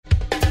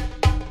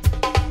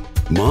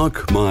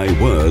Mark My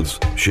Words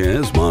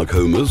shares Mark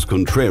Homer's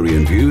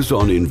contrarian views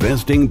on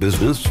investing,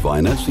 business,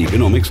 finance,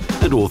 economics,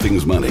 and all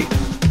things money.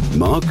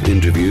 Mark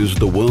interviews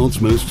the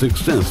world's most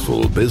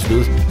successful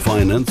business,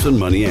 finance, and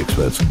money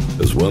experts,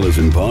 as well as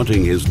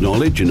imparting his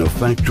knowledge in a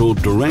factual,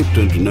 direct,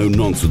 and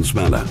no-nonsense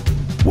manner.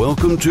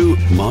 Welcome to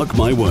Mark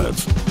My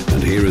Words,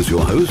 and here is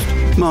your host,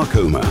 Mark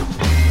Homer.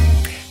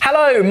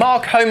 Hello,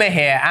 Mark Homer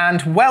here,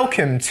 and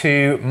welcome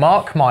to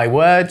Mark My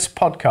Words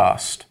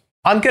podcast.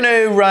 I'm going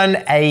to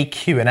run a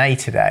Q&A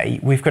today.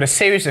 We've got a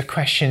series of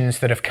questions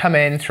that have come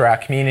in through our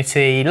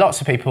community.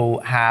 Lots of people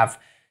have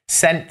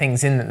sent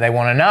things in that they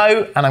want to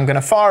know, and I'm going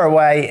to fire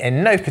away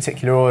in no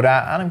particular order,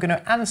 and I'm going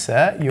to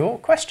answer your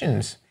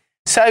questions.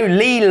 So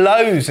Lee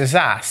Lowe's has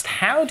asked,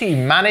 how do you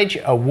manage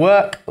a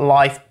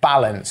work-life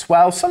balance?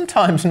 Well,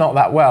 sometimes not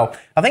that well.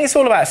 I think it's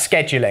all about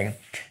scheduling.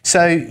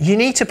 So you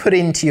need to put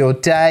into your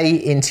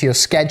day, into your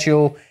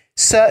schedule,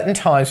 certain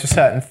times for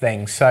certain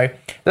things. So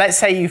let's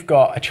say you've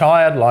got a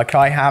child like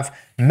I have.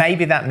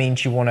 Maybe that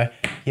means you want to,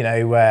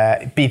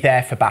 be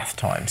there for bath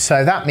time.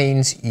 So that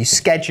means you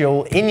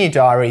schedule in your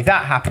diary.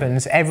 That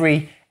happens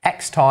every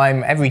X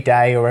time, every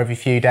day or every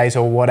few days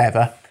or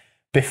whatever,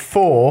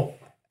 before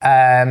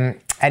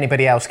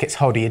anybody else gets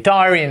hold of your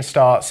diary and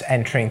starts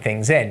entering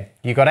things in.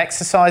 You got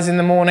exercise in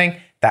the morning,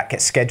 that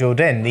gets scheduled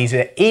in. These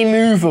are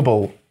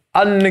immovable,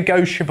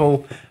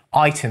 unnegotiable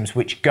items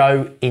which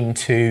go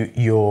into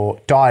your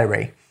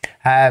diary.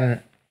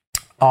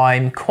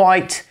 I'm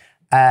quite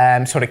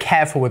sort of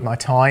careful with my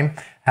time.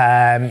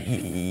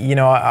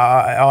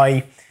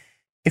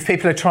 If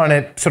people are trying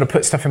to sort of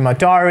put stuff in my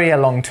diary a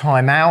long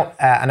time out,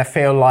 and I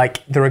feel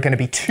like there are going to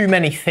be too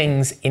many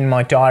things in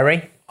my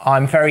diary,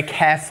 I'm very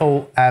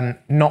careful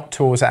not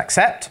to always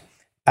accept.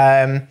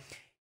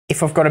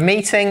 If I've got a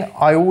meeting,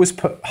 I always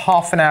put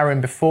half an hour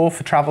in before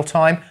for travel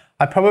time.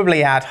 I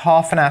probably add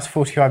half an hour to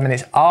 45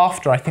 minutes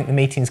after I think the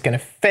meeting's going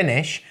to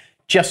finish,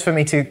 just for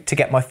me to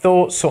get my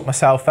thoughts, sort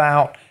myself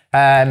out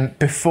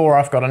before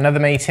I've got another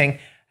meeting.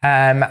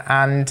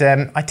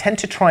 I tend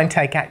to try and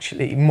take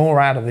actually more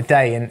out of the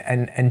day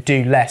and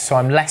do less, so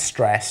I'm less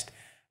stressed,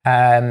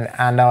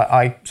 and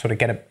I sort of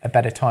get a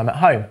better time at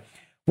home.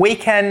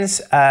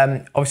 Weekends,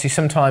 obviously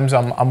sometimes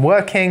I'm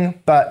working,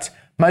 but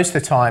most of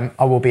the time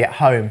I will be at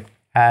home.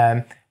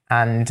 Home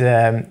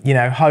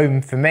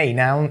for me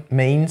now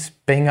means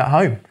being at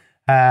home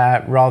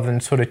rather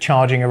than sort of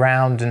charging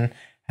around,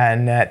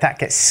 and that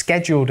gets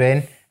scheduled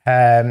in.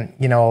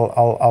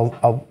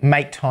 I'll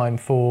make time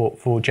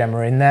for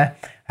Gemma in there.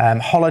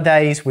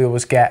 Holidays, we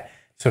always get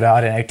sort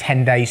of,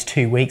 10 days,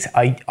 2 weeks.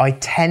 I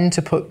tend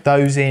to put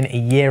those in a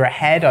year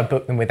ahead. I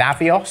book them with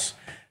Avios,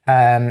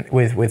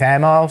 with Air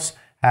Miles.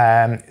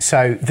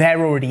 So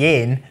they're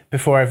already in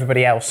before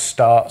everybody else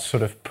starts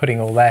sort of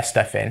putting all their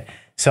stuff in.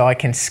 So I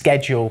can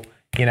schedule,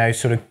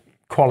 sort of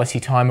quality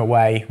time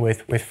away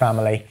with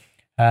family,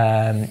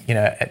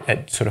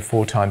 at sort of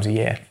 4 times a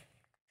year.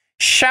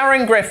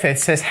 Sharon Griffith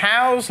says,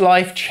 how's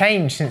life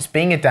changed since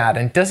being a dad?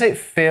 And does it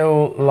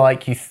feel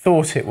like you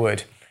thought it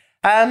would?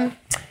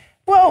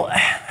 Well,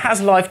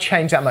 has life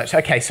changed that much?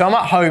 Okay, so I'm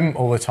at home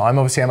all the time.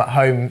 Obviously, I'm at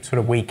home sort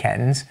of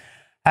weekends.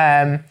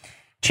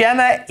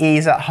 Gemma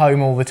is at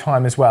home all the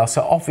time as well.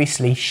 So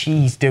obviously,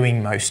 she's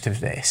doing most of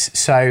this.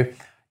 So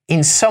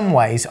in some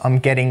ways, I'm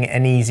getting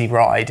an easy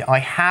ride. I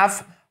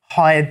have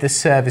hired the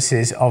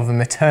services of a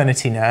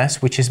maternity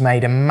nurse, which has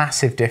made a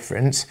massive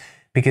difference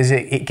because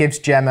it gives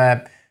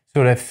Gemma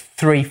sort of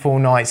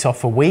 3-4 nights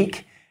off a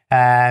week.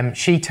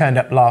 She turned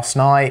up last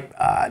night.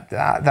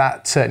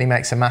 That certainly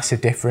makes a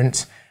massive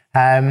difference.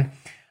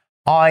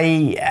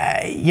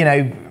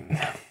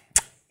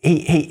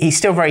 He's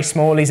still very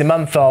small. He's a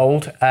month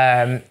old.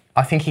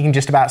 I think he can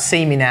just about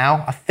see me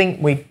now. I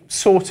think we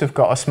sort of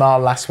got a smile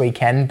last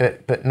weekend,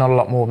 but not a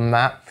lot more than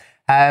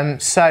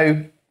that.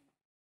 So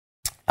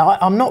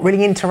I'm not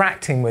really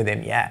interacting with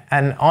him yet.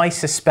 And I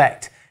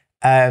suspect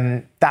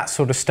that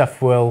sort of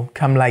stuff will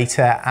come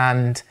later,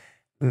 and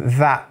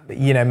that,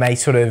 may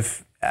sort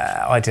of,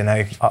 I don't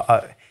know.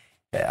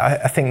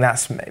 I think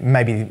that's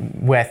maybe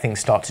where things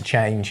start to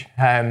change.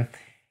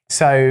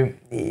 So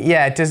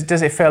yeah,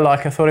 does it feel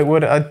like I thought it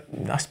would? I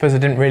suppose I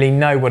didn't really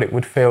know what it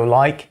would feel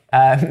like.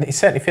 It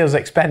certainly feels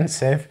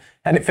expensive,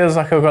 and it feels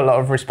like I've got a lot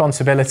of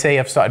responsibility.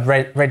 I've started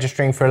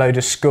registering for a load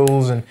of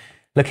schools and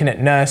looking at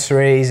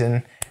nurseries,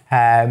 and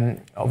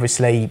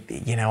obviously,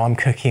 I'm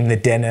cooking the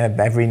dinner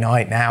every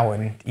night now,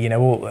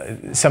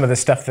 and some of the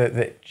stuff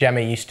that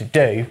Gemma used to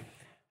do.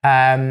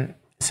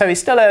 So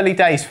it's still early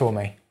days for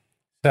me.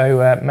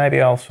 So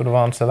maybe I'll sort of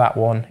answer that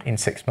one in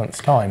 6 months'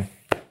 time.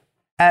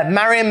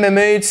 Mariam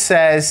Mahmood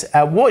says,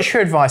 what's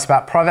your advice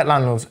about private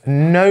landlords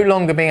no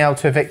longer being able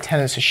to evict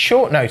tenants at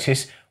short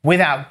notice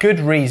without good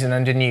reason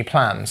under new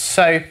plans?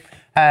 So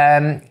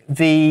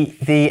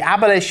the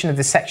abolition of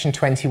the Section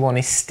 21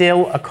 is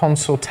still a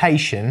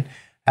consultation.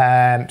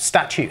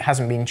 Statute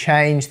hasn't been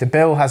changed. The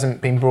bill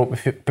hasn't been brought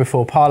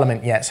before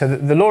Parliament yet. So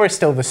the law is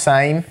still the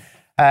same.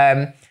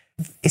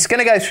 It's going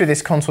to go through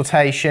this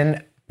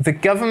consultation. The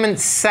government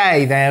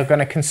say they are going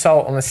to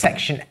consult on the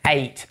Section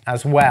 8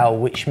 as well,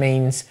 which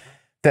means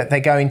that they're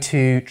going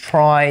to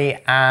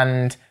try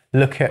and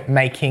look at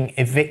making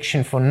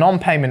eviction for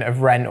non-payment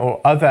of rent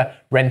or other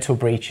rental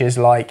breaches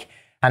like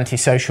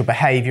antisocial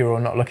behaviour or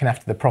not looking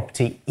after the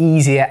property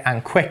easier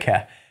and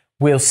quicker.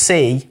 We'll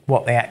see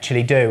what they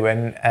actually do,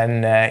 and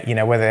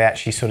whether they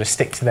actually sort of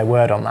stick to their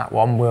word on that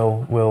one.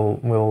 We'll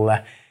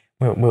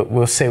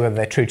see whether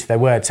they're true to their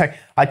word. So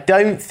I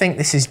don't think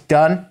this is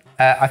done.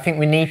 I think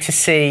we need to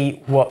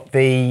see what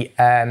the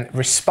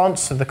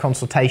response to the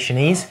consultation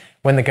is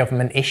when the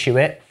government issue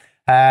it,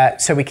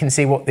 so we can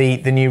see what the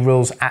new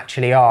rules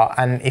actually are.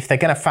 And if they're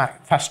going to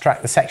fast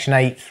track the Section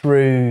 8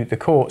 through the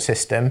court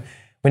system,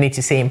 we need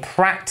to see in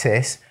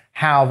practice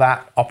how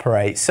that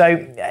operates. So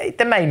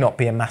there may not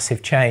be a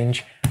massive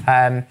change.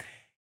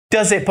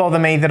 Does it bother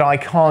me that I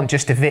can't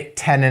just evict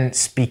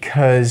tenants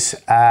because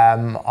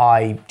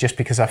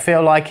because I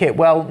feel like it?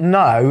 Well,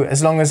 no,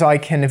 as long as I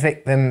can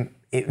evict them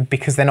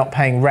because they're not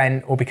paying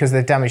rent or because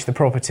they've damaged the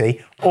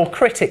property, or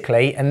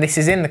critically, and this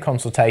is in the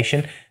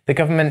consultation, the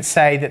government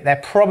say that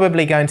they're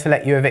probably going to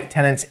let you evict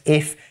tenants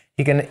if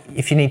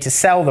you need to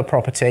sell the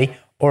property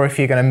or if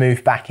you're going to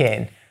move back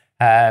in.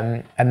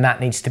 And that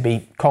needs to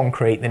be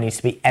concrete. There needs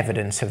to be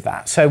evidence of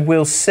that. So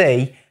we'll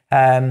see.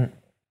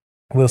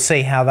 We'll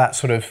see how that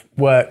sort of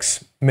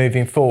works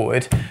moving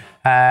forward.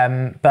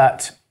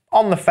 But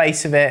on the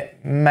face of it,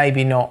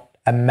 maybe not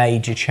a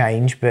major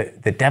change,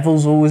 but the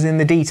devil's always in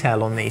the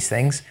detail on these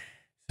things.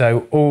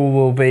 So all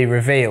will be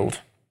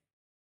revealed.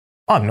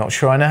 I'm not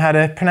sure I know how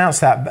to pronounce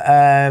that.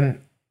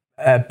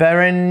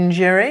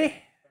 Berenguer,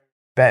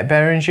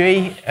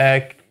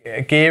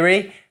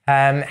 Geary.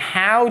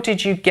 How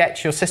did you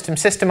get your system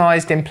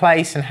systemized in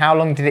place and how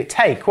long did it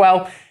take?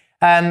 Well,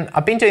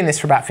 I've been doing this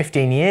for about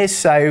 15 years,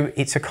 so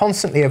it's a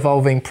constantly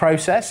evolving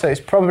process. So it's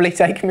probably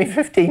taken me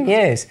 15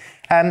 years.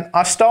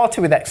 I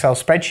started with Excel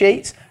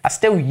spreadsheets. I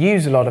still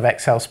use a lot of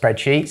Excel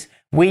spreadsheets.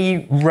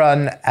 We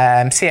run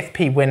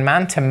CFP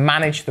Winman to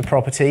manage the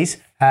properties.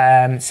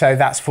 So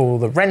that's for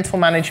the rental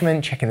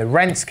management, checking the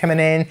rents coming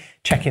in,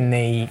 checking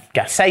the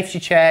gas safety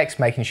checks,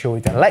 making sure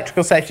we've done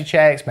electrical safety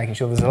checks, making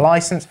sure there's a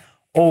license.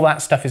 All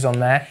that stuff is on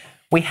there.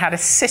 We had a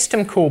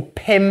system called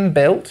PIM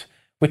built,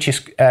 which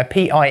is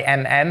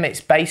PIMM.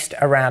 It's based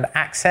around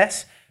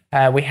access.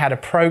 We had a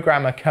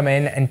programmer come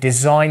in and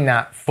design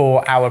that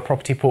for our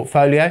property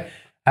portfolio.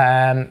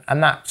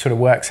 And that sort of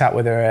works out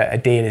whether a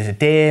deal is a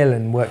deal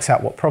and works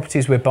out what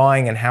properties we're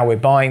buying and how we're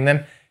buying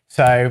them.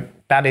 So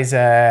that is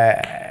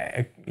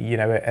a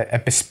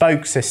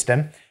bespoke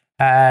system.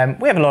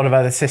 We have a lot of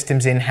other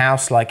systems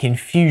in-house like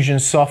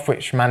Infusionsoft,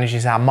 which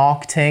manages our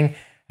marketing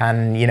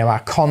and our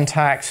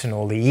contacts and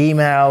all the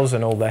emails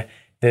and all the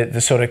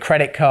sort of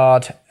credit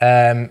card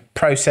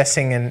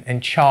processing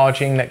and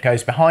charging that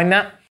goes behind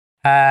that.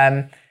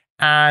 I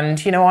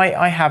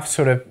have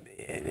sort of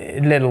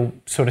little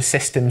sort of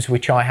systems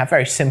which I have,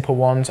 very simple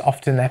ones.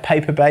 Often they're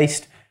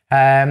paper-based,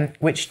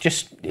 which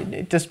just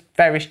it does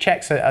various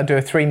checks. I do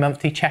a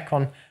 3-monthly check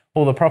on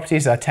all the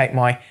properties. I take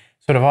my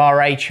sort of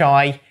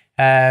RHI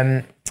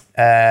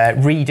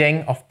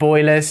reading off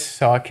boilers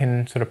so I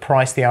can sort of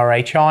price the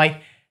RHI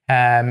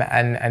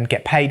and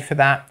get paid for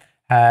that.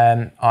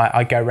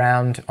 I go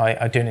around,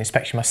 I do an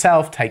inspection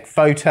myself, take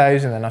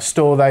photos, and then I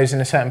store those in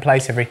a certain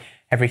place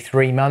every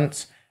 3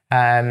 months.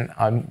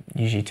 I'm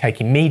usually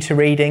taking meter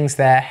readings.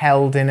 They're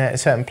held in a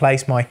certain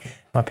place. My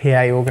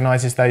PA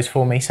organises those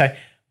for me. So,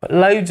 but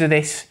loads of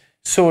this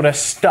sort of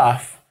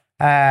stuff,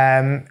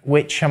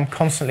 which I'm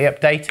constantly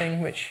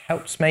updating, which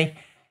helps me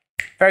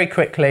very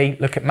quickly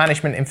look at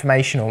management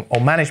information or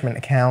management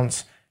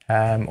accounts,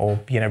 or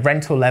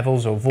rental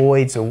levels or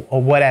voids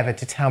or whatever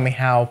to tell me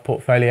how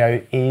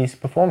portfolio is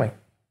performing.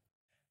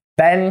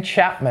 Ben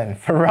Chapman,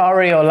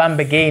 Ferrari or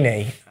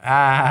Lamborghini?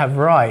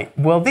 Right.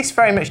 Well, this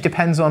very much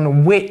depends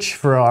on which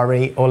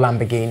Ferrari or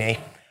Lamborghini.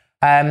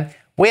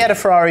 We had a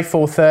Ferrari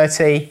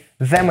 430,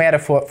 then we had a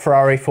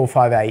Ferrari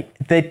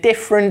 458. The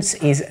difference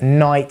is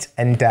night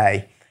and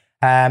day.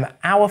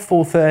 Our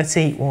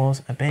 430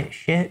 was a bit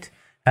shit.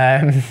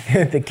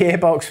 The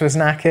gearbox was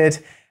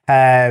knackered,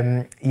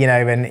 and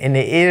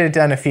it had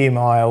done a few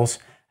miles,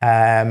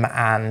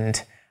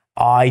 and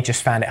I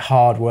just found it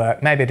hard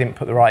work. Maybe I didn't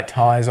put the right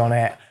tyres on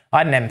it.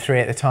 I had an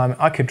M3 at the time.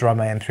 I could drive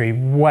my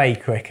M3 way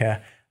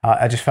quicker.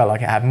 I just felt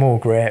like it had more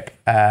grip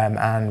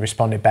and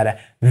responded better.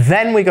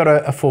 Then we got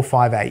a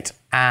 458,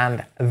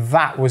 and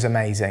that was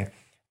amazing.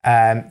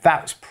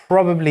 That's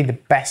probably the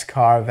best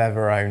car I've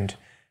ever owned.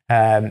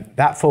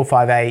 That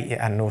 458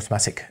 had an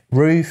automatic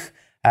roof.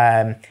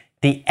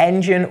 The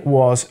engine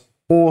was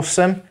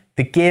awesome.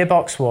 The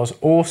gearbox was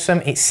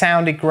awesome. It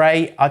sounded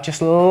great. I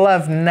just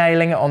love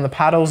nailing it on the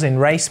paddles in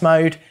race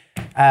mode.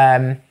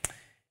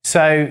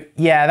 So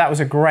yeah, that was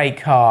a great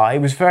car. It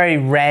was very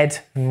red,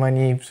 and when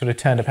you sort of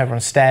turned up,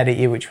 everyone stared at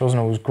you, which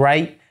wasn't always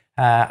great.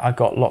 I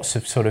got lots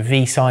of sort of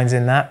V signs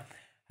in that.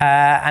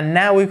 And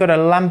now we've got a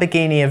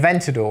Lamborghini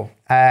Aventador,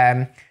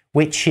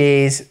 which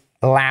is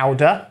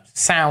louder,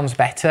 sounds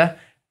better,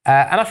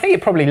 and I think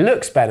it probably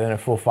looks better than a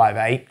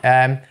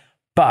 458.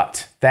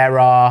 But there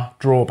are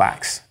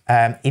drawbacks.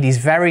 It is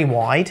very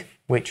wide,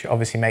 which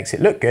obviously makes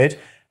it look good.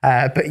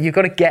 but you've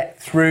got to get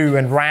through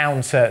and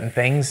round certain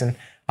things. And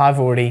I've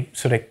already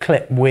sort of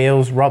clipped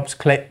wheels, Rob's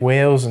clipped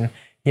wheels, and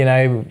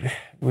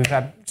we've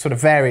had sort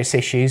of various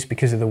issues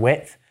because of the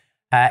width.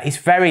 It's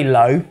very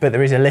low, but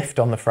there is a lift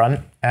on the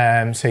front,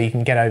 so you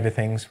can get over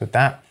things with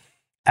that.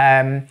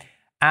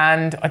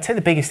 And I'd say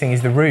the biggest thing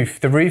is the roof.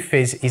 The roof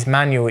is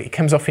manual. It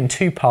comes off in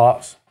 2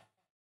 parts.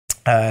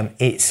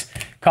 It's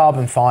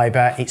carbon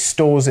fibre. It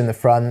stores in the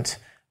front,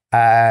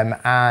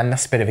 and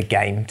that's a bit of a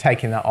game,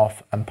 taking that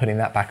off and putting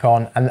that back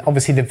on. And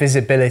obviously the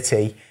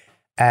visibility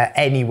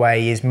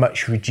anyway is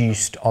much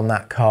reduced on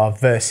that car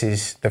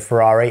versus the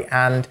Ferrari.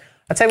 And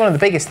I'd say one of the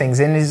biggest things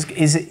is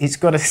it's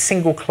got a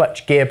single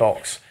clutch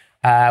gearbox,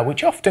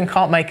 which often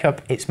can't make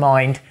up its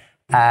mind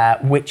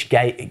which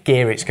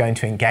gear it's going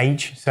to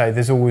engage. So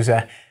there's always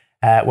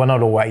well,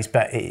 not always,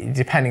 but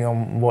depending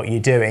on what you're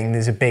doing,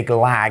 there's a big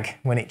lag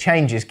when it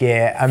changes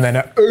gear, and then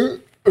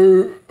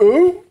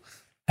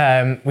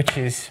which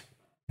is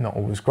not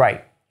always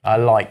great. I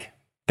like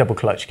double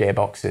clutch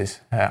gearboxes.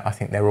 I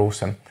think they're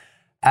awesome.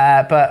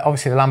 But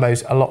obviously the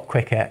Lambo's a lot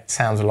quicker,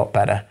 sounds a lot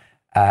better.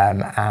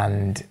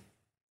 And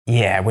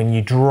yeah, when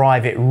you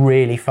drive it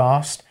really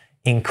fast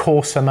in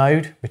Corsa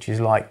mode, which is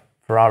like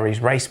Ferrari's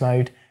race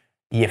mode,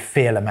 you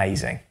feel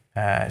amazing.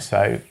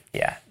 So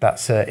yeah,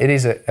 it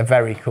is a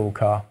very cool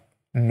car,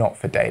 not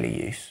for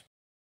daily use.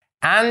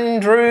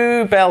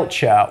 Andrew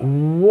Belcher,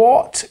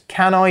 what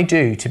can I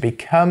do to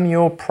become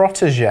your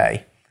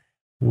protege?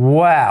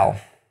 Well,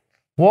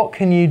 what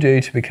can you do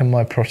to become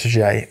my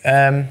protege?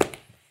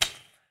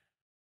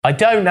 I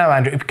don't know,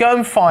 Andrew. Go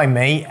and find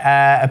me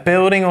a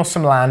building or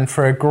some land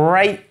for a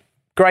great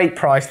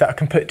price that I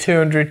can put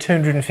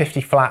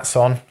 250 flats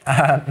on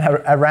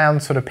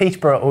around sort of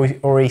Peterborough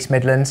or East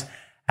Midlands.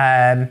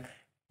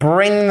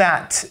 Bring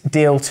that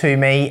deal to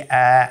me,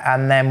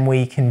 and then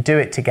we can do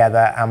it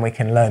together and we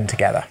can learn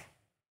together.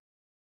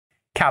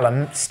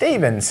 Callum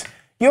Stevens,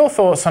 your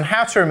thoughts on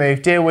how to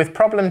deal with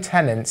problem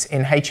tenants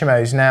in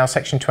HMOs now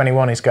Section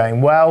 21 is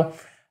going well.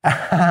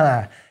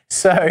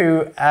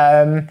 So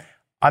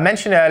I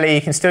mentioned earlier you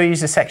can still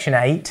use the Section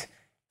 8,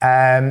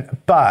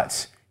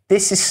 but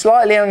this is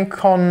slightly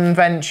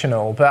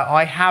unconventional. But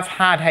I have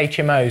had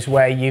HMOs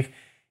where you've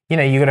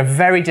got a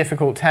very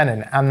difficult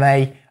tenant and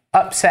they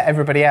upset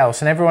everybody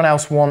else, and everyone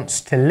else wants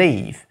to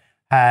leave.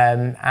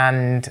 We've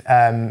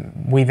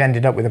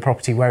ended up with a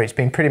property where it's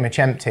been pretty much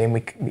empty,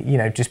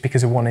 and just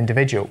because of one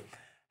individual.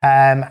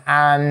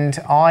 And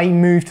I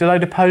moved a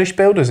load of Polish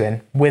builders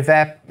in with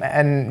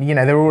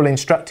they're all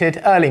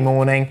instructed early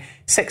morning,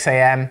 6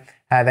 a.m.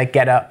 They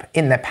get up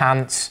in their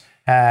pants.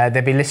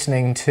 They'd be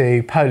listening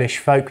to Polish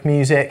folk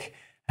music,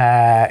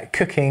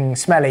 cooking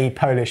smelly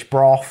Polish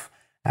broth,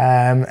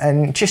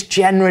 and just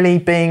generally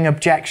being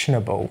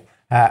objectionable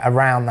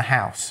around the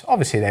house.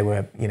 Obviously, they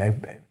were,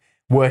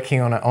 working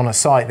on a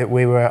site that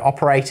we were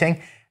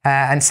operating,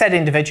 and said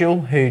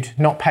individual who'd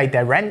not paid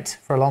their rent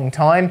for a long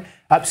time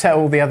upset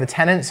all the other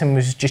tenants and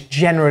was just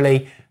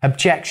generally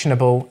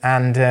objectionable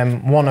and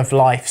one of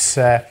life's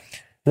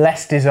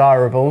less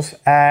desirables,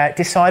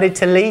 decided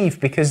to leave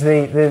because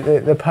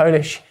the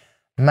Polish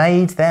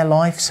made their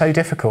life so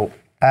difficult.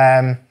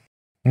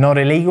 Not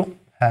illegal.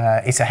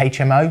 It's a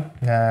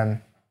HMO.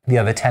 The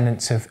other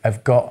tenants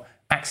have got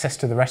access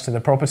to the rest of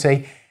the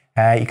property.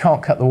 You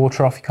can't cut the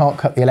water off, you can't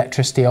cut the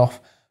electricity off,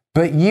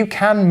 but you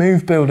can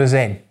move builders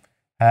in,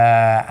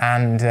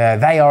 and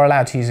they are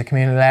allowed to use the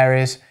communal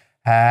areas.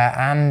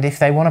 And if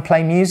they want to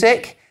play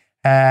music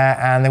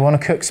and they want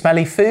to cook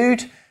smelly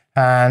food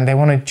and they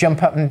want to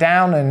jump up and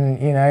down and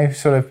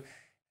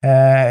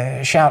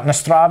shout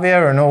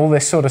Nostravia and all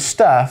this sort of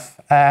stuff,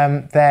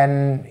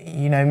 then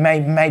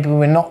maybe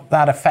we're not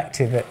that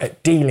effective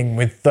at dealing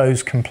with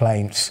those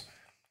complaints.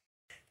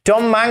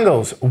 Don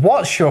Mangles,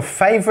 what's your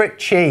favourite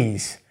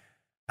cheese?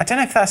 I don't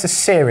know if that's a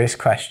serious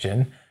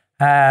question,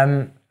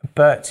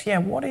 but yeah,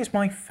 what is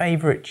my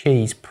favourite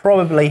cheese?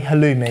 Probably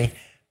halloumi,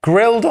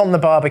 grilled on the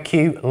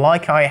barbecue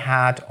like I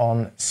had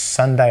on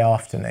Sunday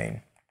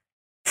afternoon.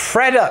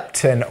 Fred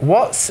Upton,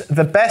 what's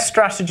the best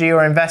strategy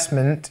or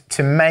investment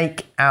to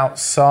make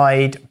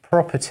outside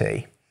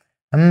property?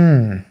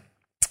 I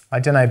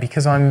don't know,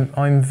 because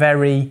I'm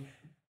very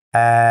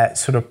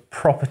sort of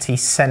property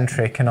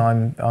centric and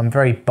I'm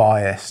very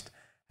biased.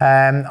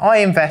 I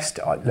invest.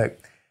 Look,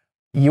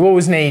 you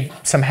always need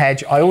some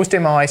hedge. I always do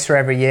my ISA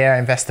every year. I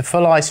invest the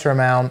full ISA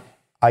amount.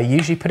 I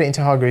usually put it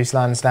into Hargreaves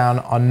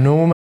Lansdown. I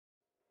normally.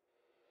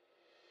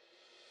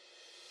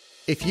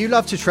 If you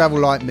love to travel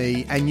like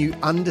me and you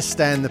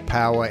understand the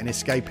power in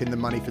escaping the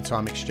money for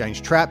time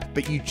exchange trap,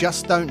 but you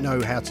just don't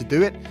know how to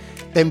do it,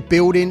 then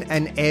building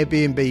an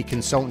Airbnb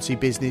consultancy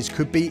business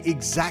could be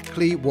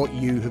exactly what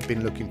you have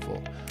been looking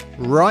for.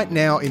 Right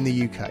now in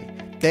the UK,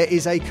 there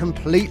is a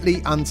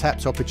completely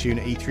untapped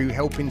opportunity through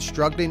helping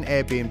struggling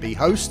Airbnb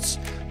hosts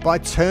by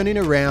turning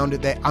around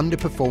their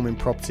underperforming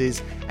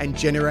properties and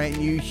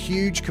generating you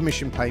huge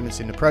commission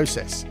payments in the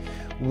process.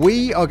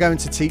 We are going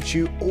to teach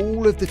you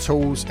all of the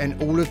tools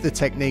and all of the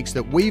techniques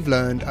that we've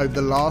learned over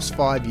the last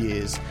 5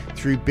 years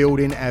through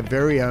building our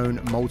very own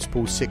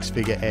multiple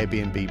six-figure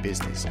Airbnb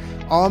business,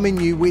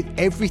 arming you with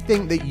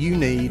everything that you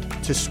need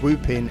to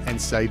swoop in and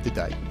save the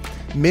day.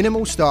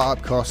 Minimal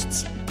startup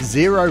costs,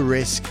 zero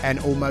risk, and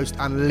almost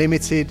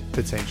unlimited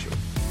potential.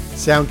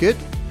 Sound good?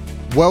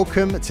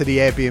 Welcome to the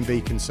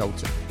Airbnb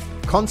Consultant.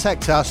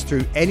 Contact us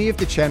through any of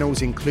the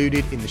channels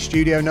included in the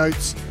studio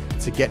notes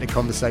to get the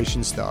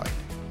conversation started.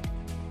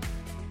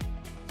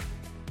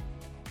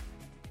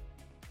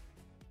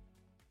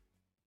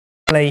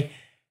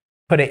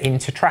 Put it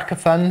into tracker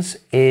funds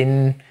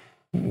in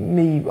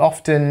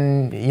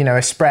often,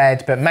 a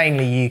spread, but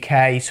mainly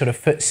UK, sort of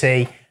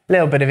FTSE, a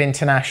little bit of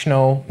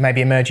international,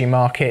 maybe emerging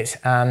markets,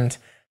 and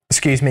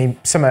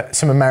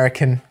some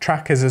American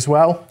trackers as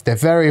well. They're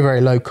very, very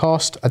low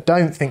cost. I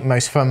don't think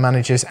most fund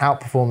managers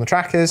outperform the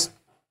trackers.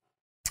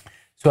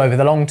 So over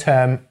the long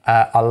term,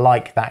 I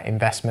like that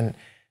investment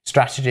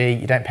strategy.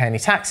 You don't pay any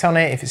tax on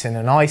it if it's in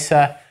an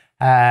ISA.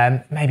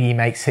 Maybe you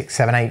make 6,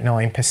 7, 8,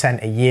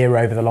 9% a year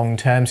over the long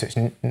term, so it's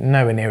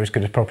nowhere near as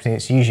good as property.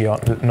 It's usually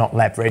not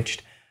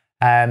leveraged,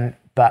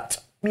 but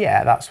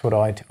yeah, that's what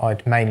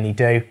I'd mainly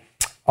do.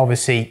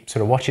 Obviously,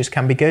 sort of watches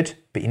can be good,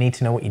 but you need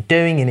to know what you're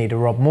doing. You need a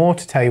Rob Moore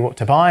to tell you what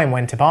to buy and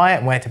when to buy it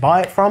and where to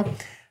buy it from.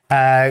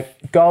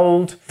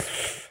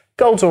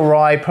 Gold's all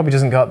right, probably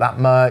doesn't go up that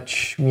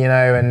much, and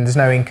there's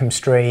no income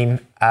stream.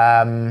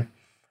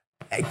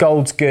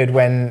 Gold's good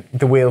when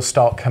the wheels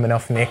start coming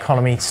off and the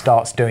economy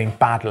starts doing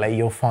badly.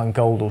 You'll find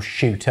gold will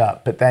shoot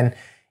up. But then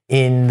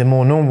in the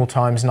more normal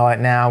times like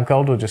now,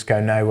 gold will just go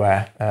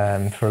nowhere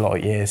for a lot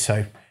of years.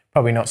 So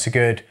probably not so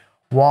good.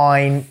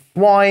 Wine,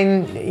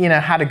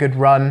 had a good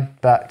run,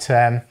 but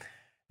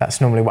that's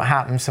normally what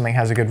happens. Something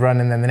has a good run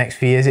and then the next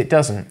few years it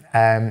doesn't.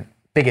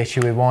 Big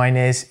issue with wine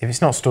is if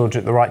it's not stored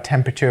at the right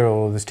temperature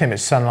or there's too much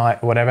sunlight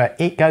or whatever,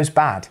 it goes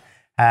bad.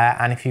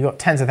 And if you've got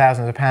tens of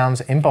thousands of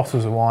pounds in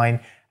bottles of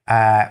wine,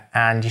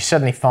 and you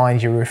suddenly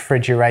find your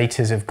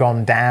refrigerators have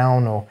gone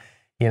down, or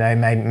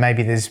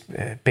maybe there's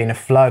been a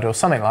flood or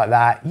something like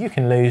that, you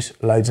can lose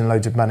loads and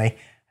loads of money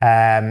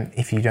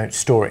if you don't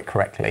store it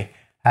correctly.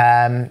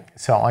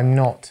 So I'm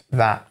not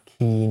that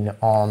keen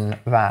on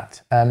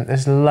that.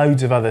 There's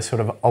loads of other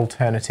sort of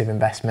alternative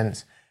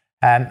investments.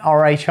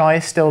 RHI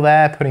is still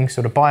there, putting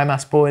sort of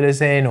biomass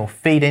boilers in or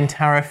feed-in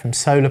tariff from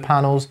solar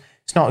panels.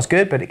 It's not as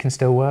good, but it can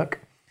still work.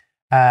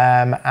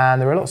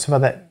 And there are lots of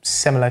other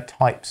similar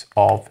types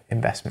of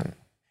investment.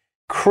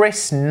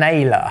 Chris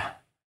Naylor,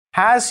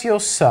 has your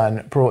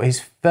son brought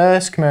his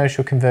first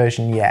commercial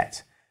conversion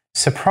yet?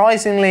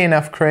 Surprisingly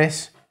enough,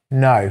 Chris,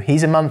 no,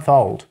 he's a month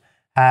old.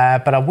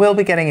 But I will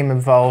be getting him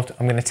involved.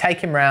 I'm going to take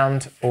him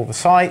around all the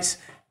sites.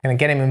 I'm going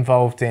to get him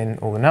involved in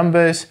all the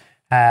numbers.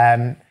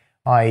 I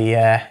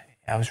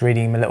was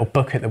reading him a little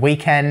book at the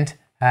weekend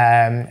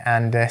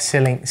and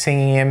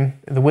singing him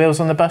 "The Wheels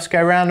on the Bus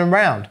Go Round and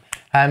Round."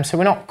 So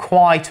we're not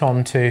quite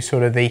on to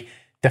sort of the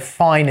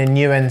finer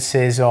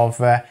nuances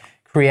of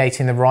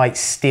creating the right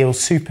steel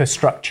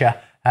superstructure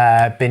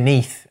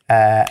beneath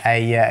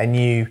a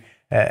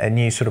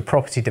new sort of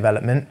property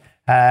development.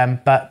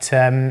 But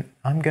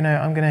I'm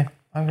gonna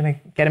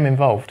get him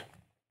involved.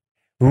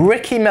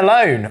 Ricky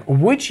Malone,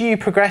 would you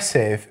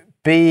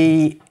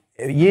be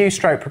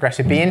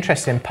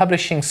interested in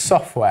publishing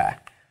software,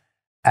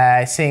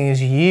 seeing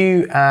as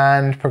you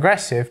and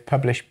Progressive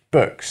publish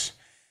books?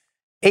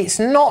 It's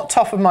not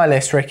top of my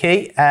list,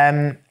 Ricky.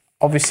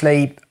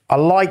 Obviously, I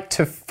like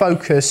to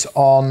focus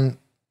on,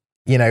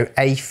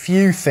 a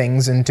few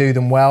things and do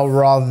them well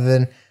rather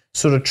than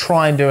sort of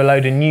try and do a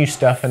load of new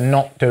stuff and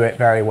not do it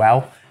very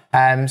well.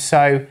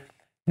 So,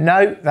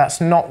 no, that's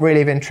not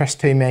really of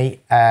interest to me.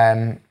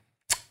 And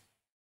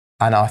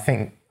I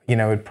think,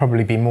 would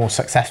probably be more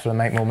successful and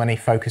make more money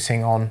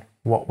focusing on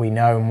what we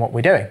know and what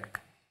we're doing.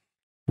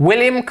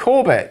 William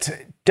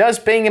Corbett, does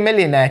being a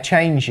millionaire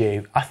change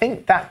you? I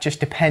think that just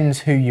depends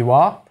who you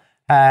are,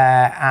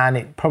 and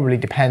it probably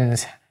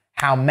depends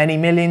how many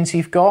millions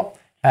you've got,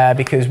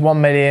 because 1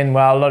 million,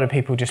 well, a lot of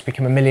people just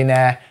become a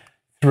millionaire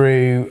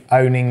through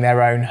owning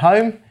their own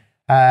home.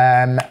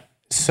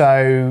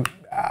 So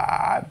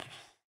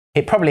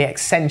it probably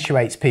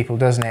accentuates people,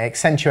 doesn't it? It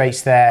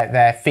accentuates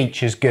their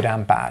features, good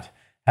and bad.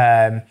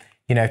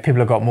 If people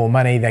have got more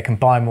money, they can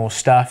buy more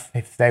stuff.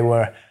 If they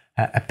were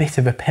a bit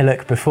of a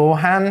pillock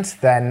beforehand,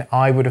 then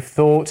I would have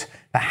thought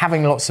that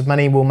having lots of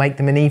money will make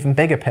them an even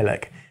bigger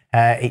pillock.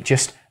 It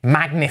just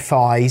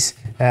magnifies,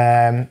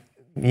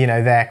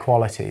 their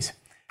qualities.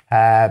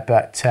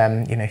 But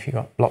if you've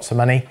got lots of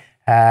money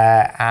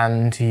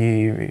and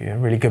you're a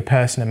really good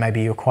person and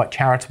maybe you're quite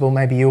charitable,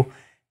 maybe you'll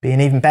be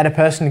an even better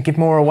person and give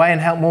more away and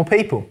help more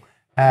people.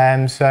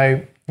 I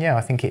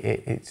think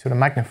it sort of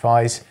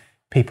magnifies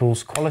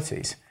people's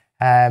qualities.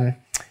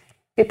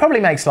 It probably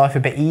makes life a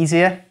bit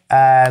easier.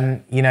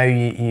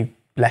 You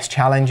less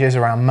challenges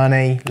around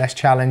money, less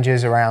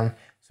challenges around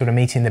sort of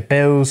meeting the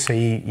bills, so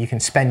you can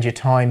spend your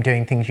time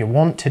doing things you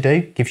want to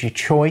do, gives you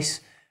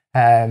choice,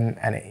 and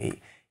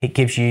it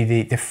gives you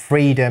the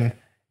freedom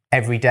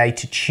every day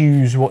to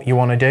choose what you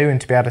want to do and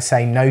to be able to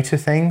say no to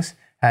things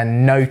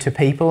and no to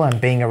people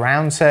and being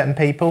around certain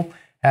people.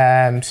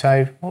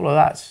 So all of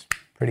that's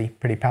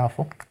pretty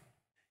powerful.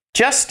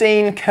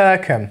 Justine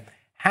Kirkham,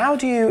 how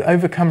do you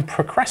overcome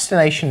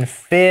procrastination and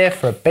fear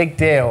for a big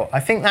deal? I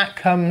think that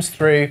comes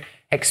through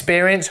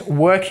experience,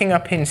 working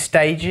up in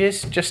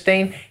stages,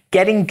 Justine,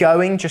 getting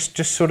going, just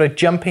sort of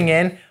jumping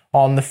in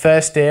on the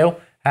first deal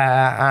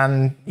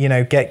and, you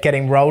know,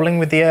 getting rolling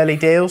with the early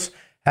deals,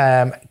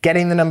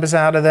 getting the numbers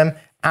out of them,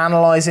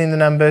 analysing the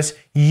numbers,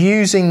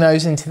 using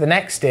those into the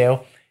next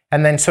deal,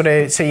 and then sort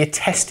of, so you're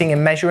testing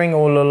and measuring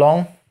all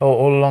along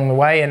the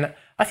way. And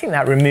I think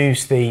that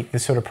removes the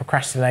sort of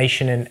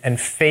procrastination and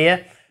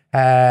fear.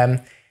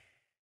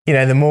 You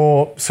know, the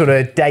more sort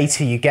of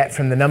data you get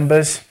from the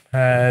numbers,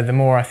 the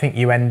more I think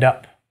you end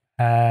up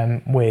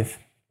with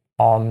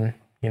the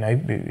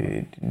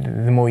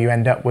more you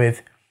end up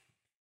with,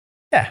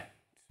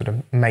 sort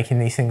of making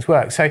these things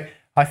work. So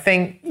I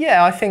think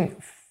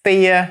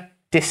fear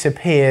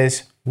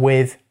disappears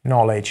with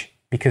knowledge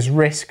because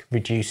risk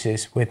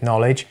reduces with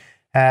knowledge.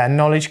 And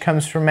knowledge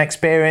comes from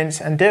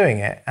experience and doing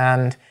it.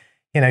 And,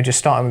 you know, just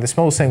starting with a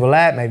small single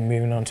let, maybe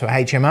moving on to a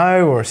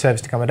HMO or a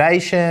serviced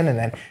accommodation, and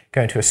then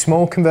going to a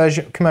small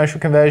commercial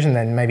conversion,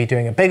 then maybe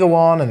doing a bigger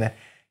one, and then,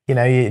 you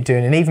know, you're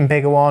doing an even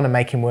bigger one and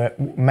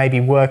maybe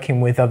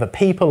working with other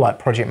people like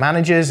project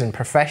managers and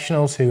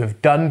professionals who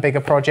have done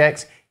bigger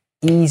projects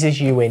eases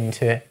you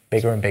into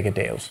bigger and bigger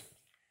deals.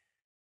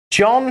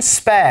 John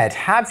Spared,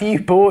 have you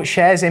bought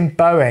shares in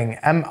Boeing?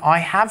 I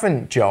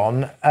haven't,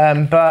 John,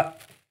 but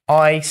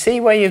I see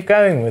where you're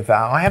going with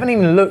that. I haven't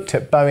even looked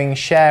at Boeing's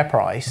share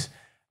price.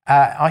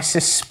 I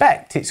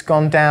suspect it's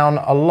gone down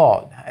a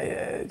lot.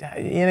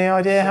 Any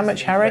idea how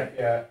much, Harry?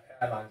 Yeah,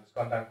 airlines, it's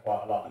gone down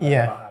quite a lot. I don't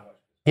know how much.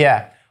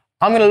 Yeah.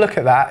 I'm going to look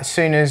at that as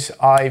soon as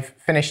I've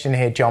finished in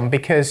here, John,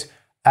 because,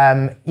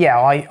 I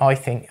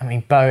think,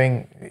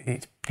 Boeing,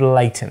 it's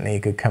blatantly a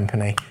good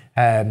company.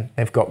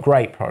 They've got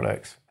great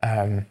products.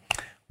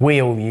 We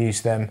all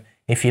use them.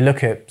 If you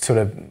look at sort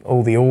of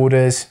all the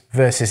orders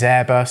versus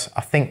Airbus,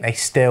 I think they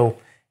still,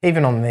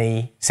 even on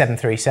the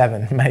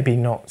 737, maybe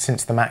not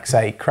since the MAX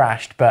 8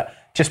 crashed, but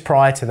just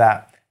prior to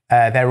that,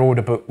 their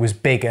order book was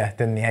bigger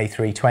than the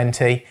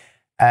A320.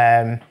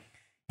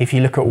 If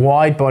you look at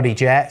wide body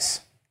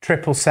jets,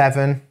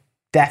 777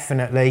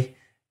 definitely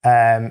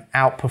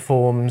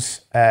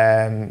outperformed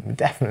the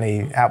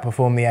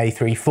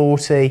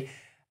A340.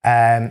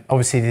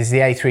 Obviously, there's the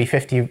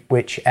A350,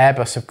 which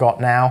Airbus have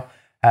got now.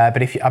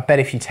 But I bet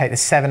if you take the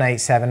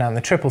 787 and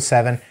the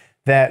 777,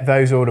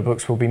 those order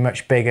books will be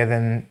much bigger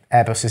than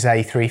Airbus's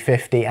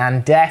A350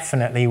 and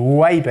definitely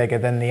way bigger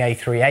than the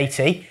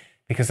A380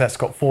 because that's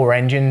got 4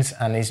 engines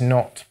and is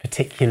not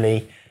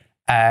particularly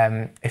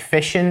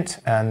efficient,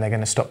 and they're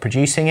going to stop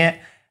producing it.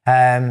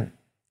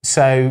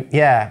 So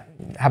yeah,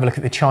 have a look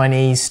at the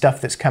Chinese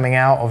stuff that's coming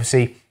out.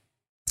 Obviously,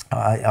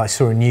 I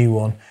saw a new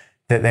one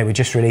that they were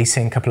just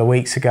releasing a couple of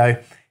weeks ago.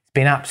 It's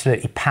been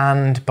absolutely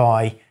panned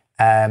by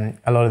a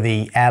lot of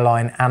the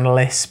airline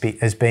analysts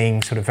as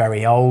being sort of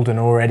very old and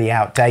already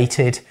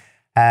outdated.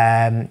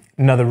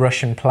 Another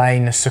Russian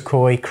plane, a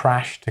Sukhoi,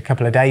 crashed a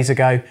couple of days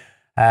ago.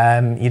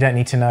 You don't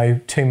need to know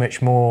too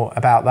much more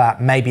about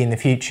that. Maybe in the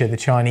future the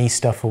Chinese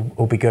stuff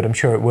will be good. I'm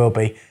sure it will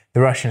be. The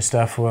Russian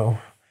stuff, well,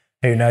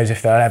 who knows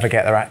if they'll ever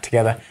get their act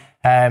together.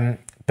 Boeing,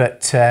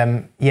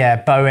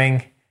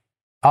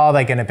 are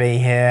they going to be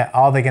here?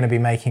 Are they going to be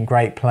making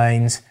great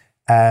planes?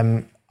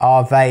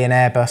 Are they and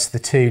Airbus the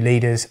two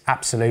leaders?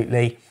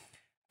 Absolutely.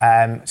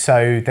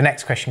 So the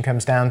next question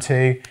comes down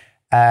to,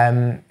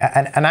 and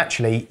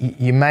actually,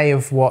 you may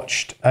have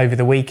watched over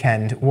the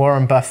weekend,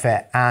 Warren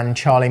Buffett and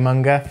Charlie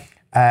Munger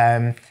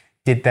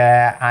did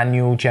their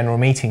annual general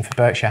meeting for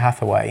Berkshire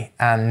Hathaway.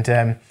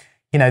 And,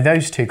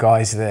 those two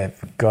guys,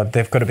 they've got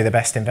to be the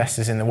best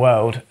investors in the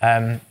world.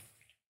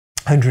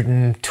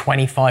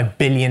 $125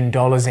 billion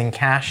in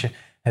cash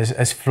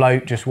as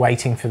float, just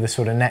waiting for the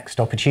sort of next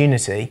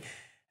opportunity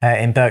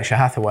in Berkshire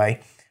Hathaway.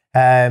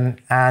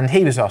 And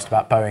he was asked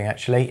about Boeing,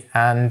 actually.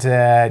 And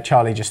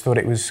Charlie just thought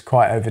it was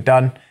quite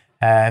overdone,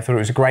 thought it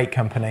was a great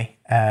company,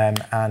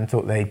 and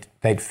thought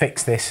they'd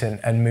fix this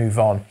and move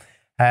on,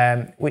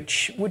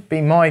 which would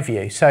be my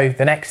view. So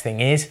the next thing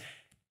is,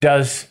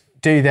 do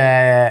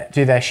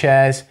their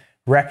shares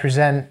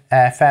represent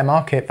fair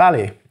market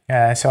value?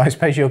 So I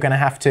suppose you're going to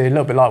have to, a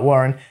little bit like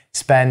Warren,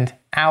 spend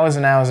hours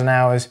and hours and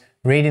hours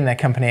reading their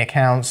company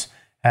accounts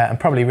and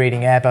probably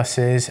reading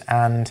Airbus's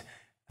and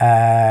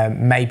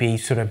maybe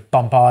sort of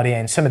Bombardier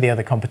and some of the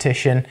other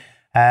competition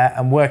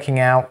and working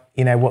out,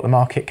 what the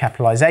market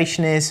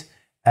capitalization is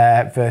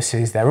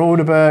versus their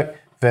order book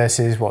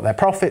versus what their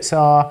profits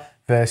are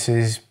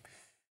versus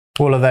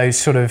all of those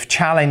sort of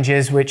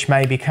challenges which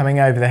may be coming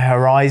over the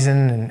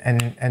horizon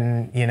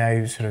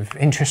and sort of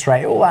interest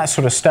rate, all that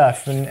sort of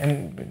stuff,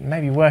 and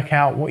maybe work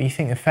out what you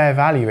think the fair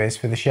value is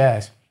for the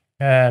shares,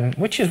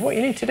 which is what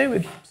you need to do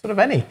with sort of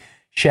any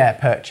share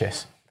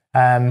purchase.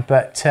 I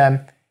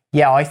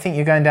think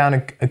you're going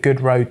down a good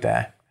road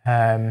there.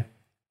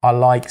 I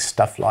like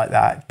stuff like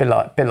that,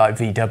 a bit like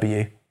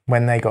VW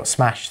when they got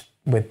smashed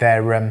with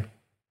their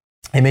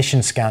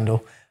emission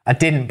scandal. I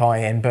didn't buy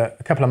in, but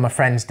a couple of my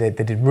friends did.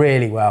 They did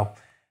really well.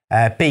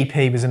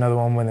 BP was another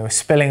one when they were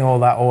spilling all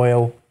that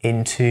oil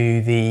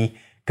into the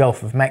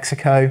Gulf of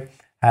Mexico.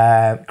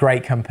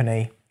 Great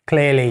company.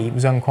 Clearly, it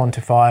was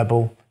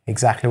unquantifiable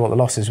exactly what the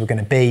losses were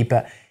going to be.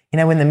 But, you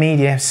know, when the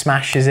media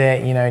smashes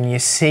it, you know, and you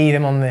see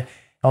them on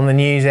the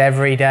news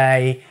every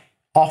day,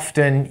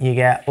 often you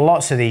get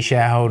lots of these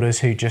shareholders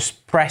who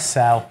just press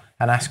sell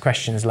and ask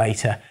questions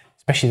later,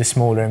 especially the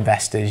smaller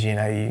investors. You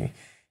know,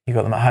 you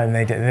got them at home,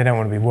 they don't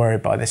want to be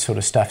worried by this sort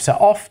of stuff. So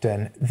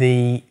often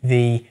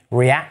the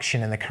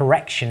reaction and the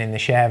correction in the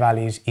share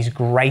values is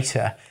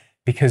greater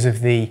because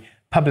of the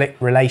public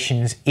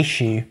relations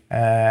issue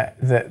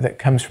that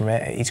comes from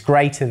it. It's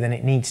greater than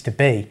it needs to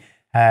be.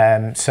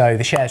 So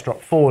the shares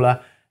the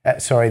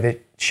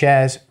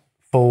shares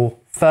fall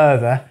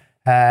further,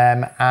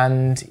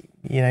 and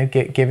you know,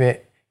 give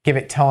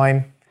it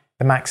time.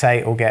 The Max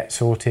 8 will get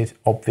sorted,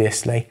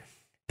 obviously.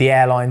 The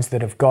airlines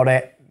that have got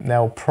it,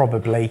 they'll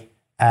probably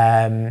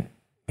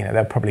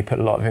they'll probably put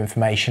a lot of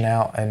information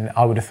out, and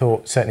I would have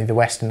thought certainly the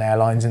Western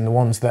airlines and the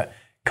ones that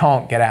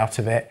can't get out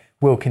of it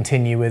will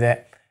continue with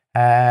it,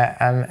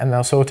 and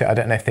they'll sort it. I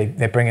don't know if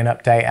they bring an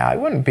update out. It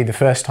wouldn't be the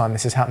first time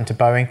this has happened to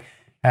Boeing.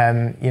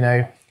 You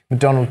know,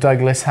 McDonnell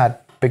Douglas had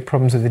big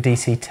problems with the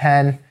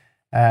DC-10.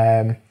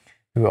 There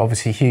were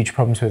obviously huge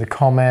problems with the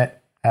Comet,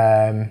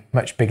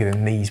 much bigger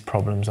than these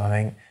problems, I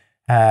think.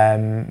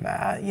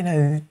 You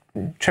know,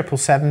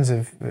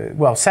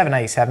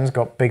 787's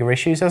got bigger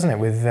issues, hasn't it,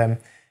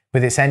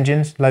 with its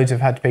engines? Loads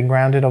have had to be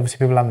grounded. Obviously,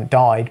 people haven't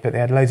died, but they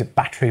had loads of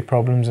battery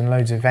problems and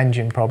loads of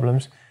engine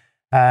problems.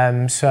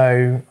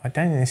 So I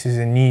don't think this is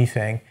a new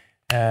thing.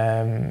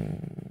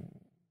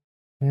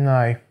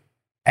 No.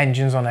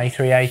 Engines on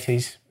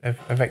A380s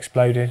have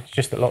exploded. It's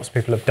just that lots of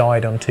people have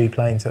died on 2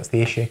 planes. That's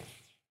the issue.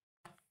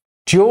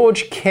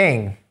 George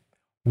King,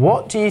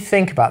 what do you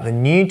think about the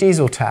new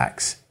diesel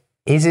tax?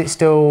 Is it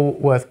still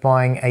worth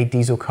buying a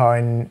diesel car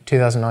in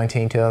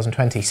 2019,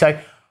 2020? So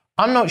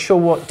I'm not sure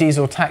what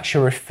diesel tax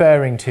you're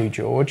referring to,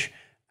 George.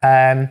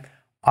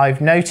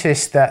 I've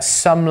noticed that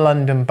some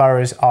London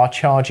boroughs are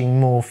charging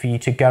more for you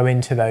to go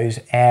into those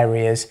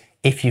areas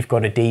if you've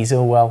got a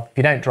diesel. Well, if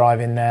you don't drive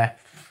in there,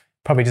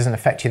 probably doesn't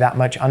affect you that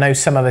much. I know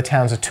some other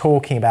towns are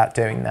talking about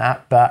doing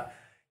that, but,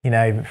 you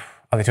know,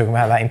 are they talking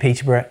about that in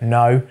Peterborough?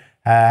 No.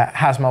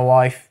 Has my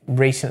wife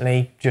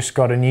recently just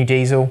got a new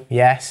diesel?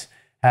 Yes.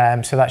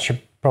 So that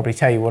should probably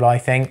tell you what I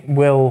think.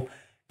 Will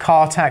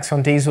car tax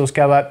on diesels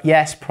go up?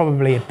 Yes,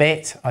 probably a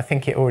bit. I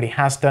think it already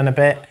has done a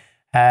bit.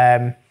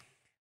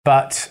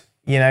 But,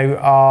 you know,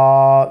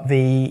 are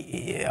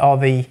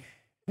the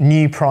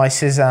new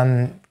prices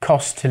and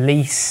cost to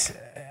lease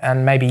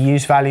and maybe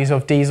use values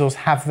of diesels,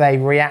 have they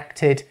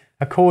reacted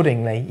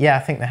accordingly? Yeah, I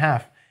think they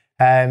have.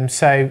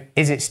 So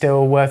is it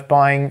still worth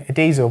buying a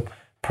diesel?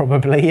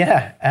 Probably,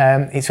 yeah.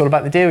 It's all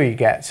about the deal you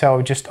get. So I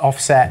would just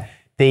offset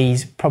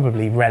these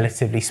probably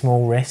relatively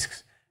small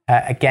risks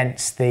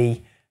against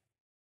the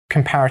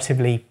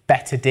comparatively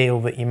better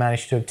deal that you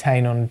managed to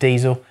obtain on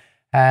diesel,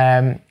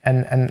 and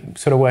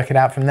sort of work it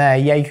out from there.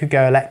 Yeah, you could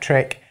go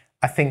electric.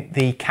 I think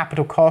the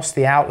capital cost,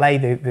 the outlay,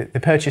 the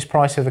purchase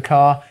price of the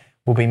car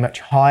will be much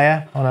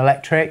higher on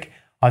electric.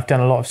 I've done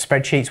a lot of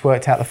spreadsheets,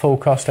 worked out the full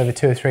cost over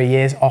 2 or 3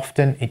 years.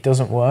 Often it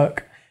doesn't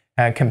work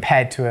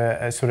compared to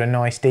a sort of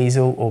nice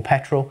diesel or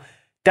petrol.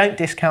 Don't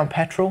discount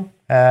petrol.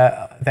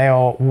 They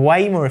are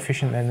way more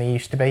efficient than they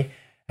used to be.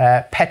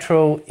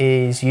 Petrol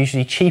is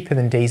usually cheaper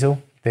than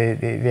diesel,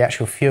 the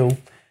actual fuel.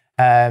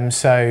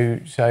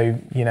 So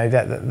you know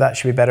that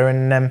should be better.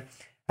 And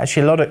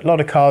actually, a lot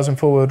of cars and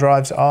 4-wheel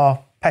drives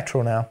are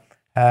petrol now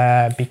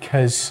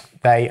because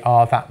they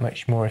are that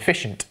much more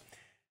efficient.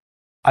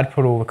 I'd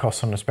put all the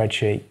costs on a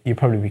spreadsheet. You'd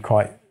probably be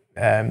quite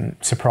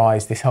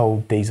surprised. This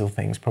whole diesel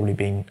thing's probably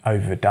been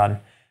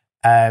overdone.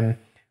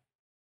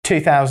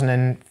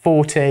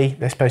 2040,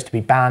 they're supposed to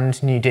be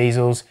banned, new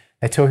diesels.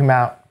 They're talking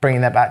about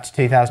bringing that back to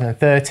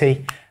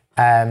 2030.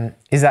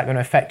 Is that going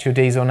to affect your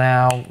diesel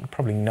now?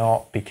 Probably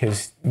not,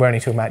 because we're only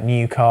talking about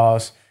new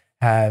cars.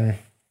 You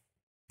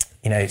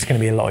know, it's going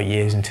to be a lot of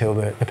years until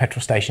the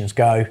petrol stations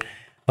go.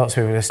 Lots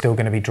of people are still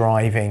going to be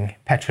driving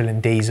petrol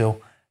and diesel.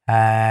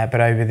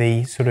 But over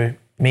the sort of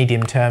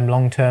medium term,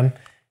 long term,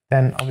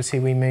 then obviously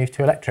we move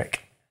to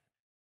electric.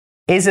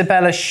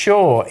 Isabella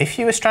Shaw, if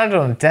you were stranded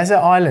on desert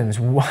islands,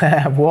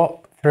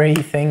 what 3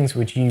 things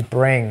would you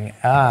bring?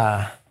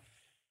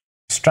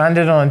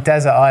 Stranded on a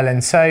desert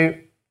island. So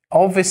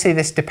obviously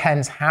this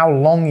depends how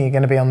long you're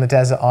going to be on the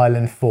desert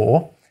island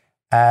for.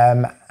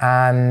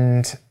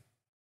 And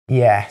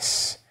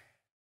yes,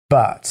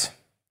 but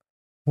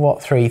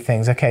what 3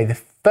 things? Okay,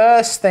 the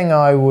first thing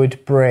I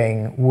would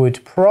bring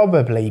would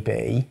probably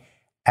be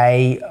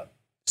a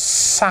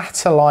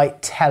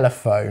satellite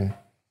telephone,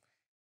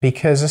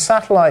 because a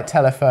satellite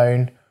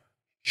telephone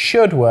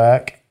should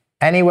work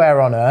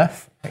anywhere on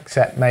Earth,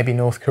 except maybe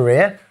North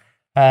Korea.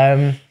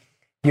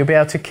 You'll be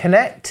able to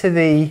connect to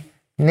the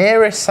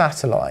nearest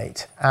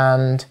satellite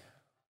and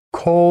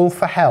call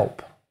for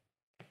help.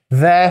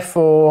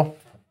 Therefore,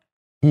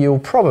 you'll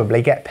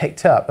probably get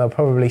picked up. They'll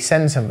probably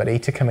send somebody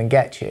to come and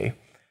get you.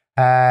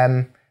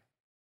 And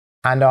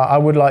I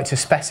would like to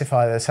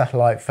specify that the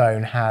satellite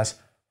phone has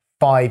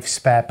 5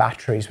 spare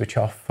batteries which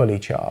are fully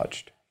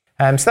charged.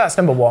 So that's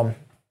number one.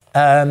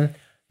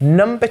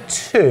 Number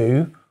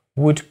two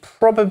would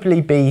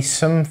probably be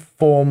some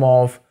form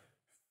of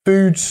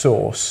food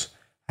source.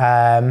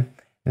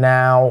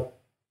 Now,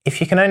 if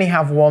you can only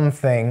have one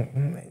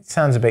thing, it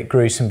sounds a bit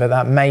gruesome, but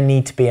that may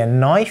need to be a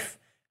knife,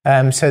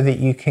 so that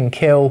you can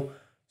kill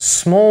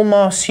small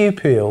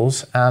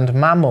marsupials and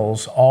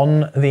mammals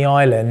on the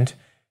island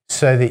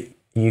so that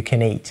you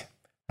can eat.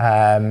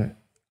 And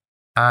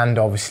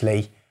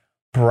obviously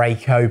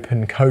break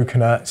open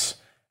coconuts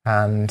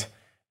and,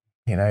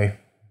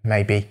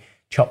 maybe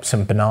chop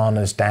some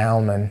bananas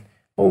down and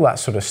all that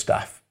sort of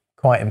stuff.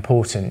 Quite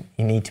important.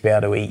 You need to be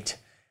able to eat.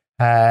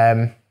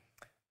 And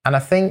I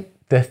think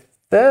the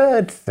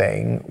third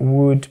thing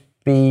would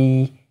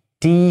be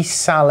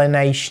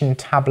desalination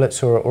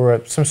tablets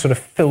or some sort of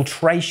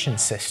filtration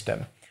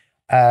system,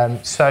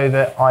 so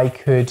that I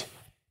could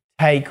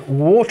take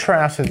water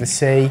out of the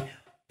sea,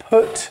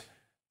 put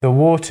the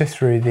water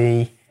through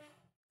the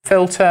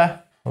filter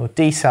or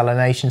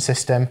desalination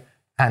system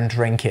and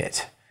drink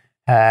it.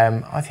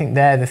 I think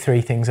they're the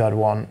 3 things I'd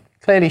want.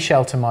 Clearly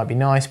shelter might be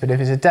nice, but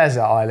if it's a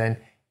desert island,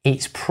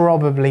 it's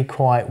probably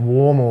quite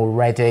warm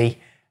already.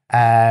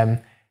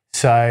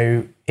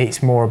 So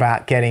it's more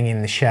about getting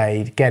in the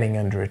shade, getting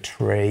under a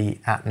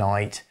tree at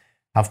night.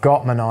 I've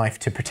got my knife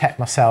to protect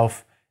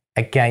myself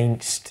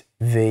against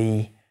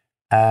the,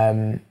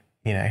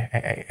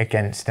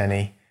 against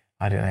any,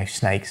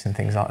 snakes and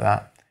things like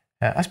that.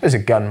 I suppose a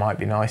gun might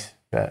be nice,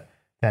 but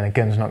then a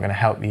gun's not going to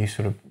help you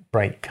sort of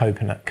break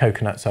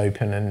coconuts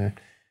open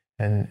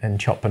and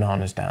chop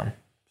bananas down.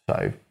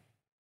 So,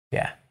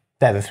 yeah,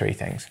 they're the 3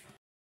 things.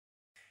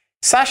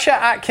 Sasha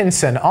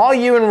Atkinson, are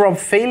you and Rob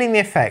feeling the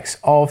effects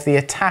of the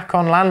attack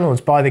on landlords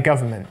by the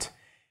government?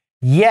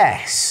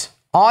 Yes,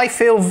 I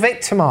feel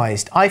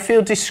victimised. I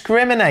feel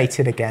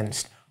discriminated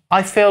against.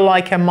 I feel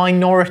like a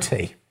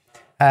minority.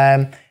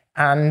 It's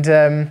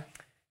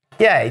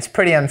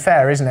pretty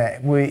unfair, isn't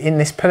it? In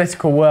this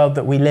political world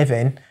that we live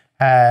in,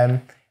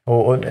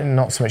 or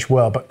not so much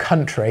world, but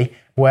country,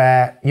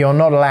 where you're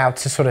not allowed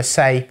to sort of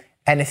say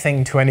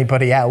anything to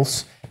anybody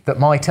else that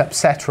might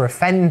upset or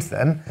offend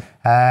them,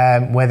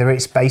 whether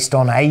it's based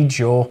on age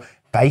or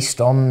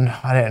based on,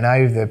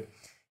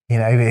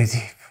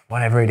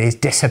 whatever it is,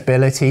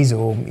 disabilities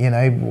or,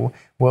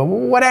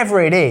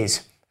 whatever it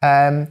is.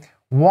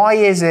 Why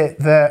is it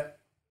that,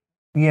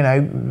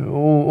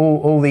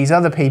 all these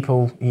other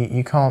people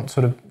you can't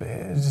sort of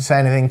say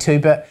anything to,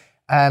 but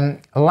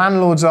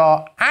landlords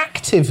are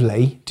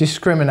actively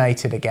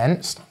discriminated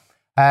against,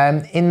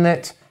 in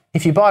that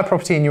if you buy a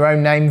property in your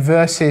own name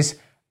versus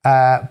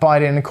buy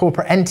it in a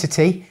corporate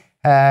entity,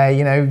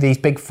 these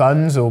big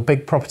funds or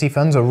big property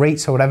funds or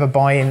REITs or whatever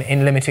buy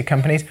in limited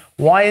companies,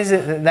 why is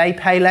it that they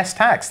pay less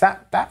tax?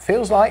 That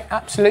feels like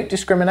absolute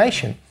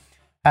discrimination.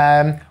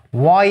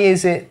 Why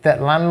is it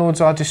that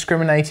landlords are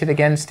discriminated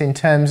against in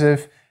terms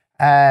of,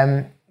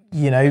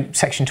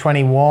 Section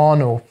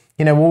 21 or,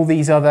 all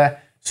these other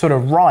sort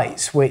of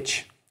rights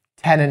which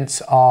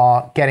tenants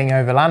are getting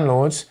over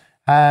landlords?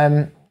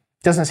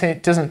 Doesn't seem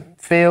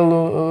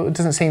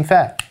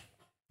fair.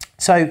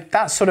 So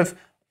that's sort of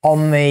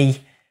on the,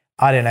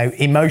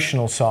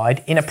 emotional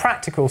side. In a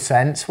practical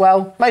sense,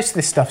 well, most of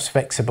this stuff's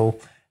fixable.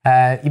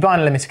 You buy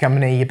in a limited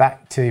company, you're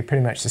back to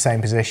pretty much the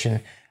same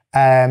position.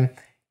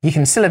 You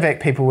can still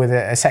evict people with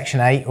a Section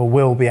 8, or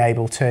will be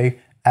able to.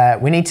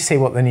 We need to see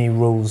what the new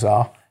rules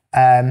are.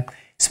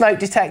 Smoke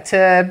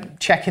detector,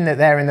 checking that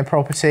they're in the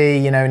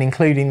property, and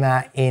including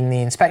that in the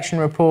inspection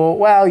report.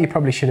 Well, you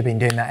probably should have been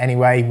doing that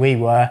anyway. We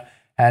were.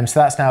 So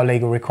that's now a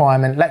legal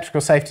requirement.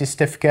 Electrical safety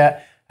certificate,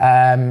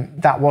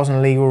 that wasn't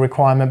a legal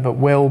requirement, but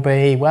will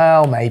be.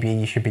 Well, maybe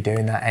you should be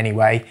doing that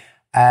anyway.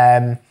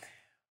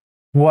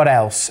 What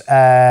else?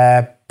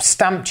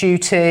 Stamp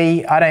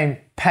duty, I don't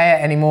pay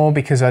it anymore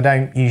because I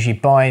don't usually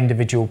buy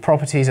individual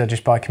properties. I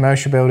just buy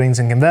commercial buildings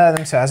and convert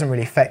them, so it hasn't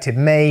really affected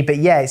me. But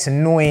yeah, it's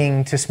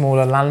annoying to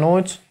smaller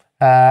landlords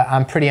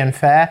and pretty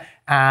unfair.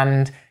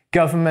 And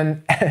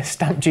government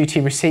stamp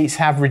duty receipts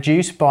have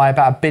reduced by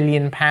about £1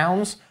 billion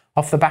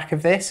off the back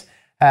of this.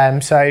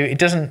 So it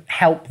doesn't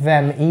help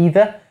them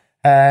either.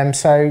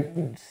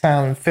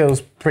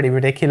 Feels pretty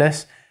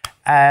ridiculous.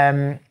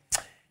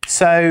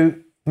 So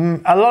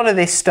a lot of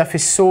this stuff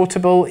is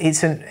sortable.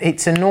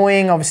 It's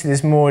annoying. Obviously,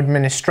 there's more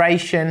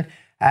administration.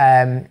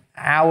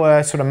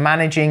 Our sort of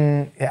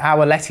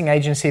our letting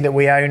agency that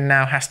we own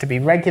now has to be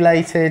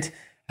regulated,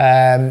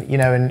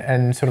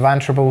 and sort of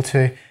answerable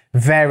to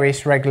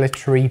various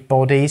regulatory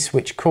bodies,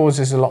 which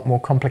causes a lot more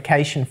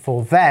complication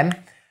for them.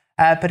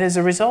 But as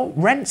a result,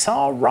 rents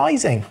are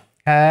rising.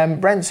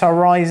 Rents are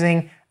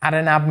rising at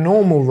an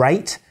abnormal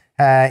rate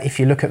if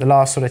you look at the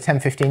last sort of 10,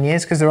 15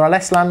 years, because there are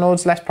less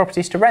landlords, less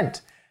properties to rent.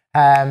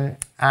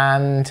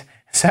 And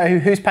so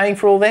who's paying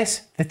for all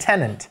this? The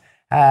tenant.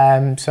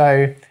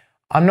 So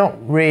I'm not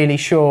really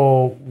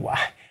sure.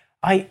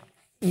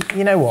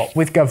 you know what,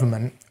 with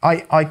government,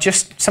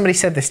 somebody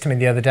said this to me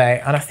the other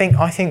day, and I think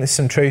there's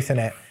some truth in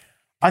it.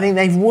 I think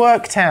they've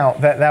worked out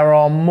that there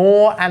are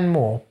more and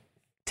more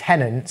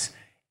tenants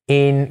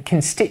in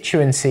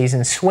constituencies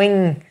and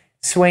swing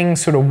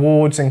sort of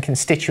wards and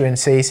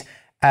constituencies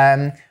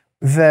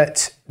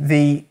that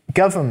the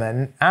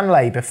government and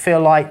Labour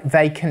feel like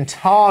they can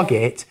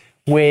target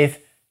with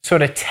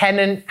sort of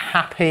tenant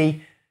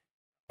happy,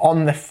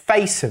 on the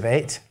face of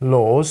it,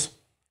 laws,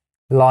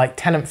 like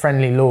tenant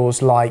friendly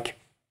laws like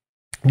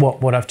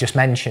what I've just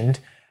mentioned.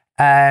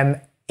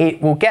 It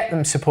will get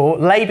them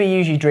support. Labour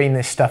usually dream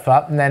this stuff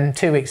up, and then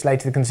 2 weeks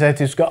later the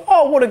Conservatives go,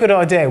 oh, what a good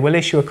idea, we'll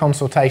issue a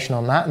consultation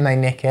on that, and they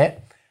nick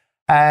it.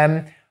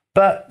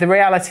 But the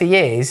reality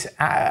is,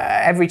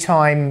 every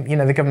time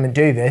the government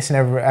do this, and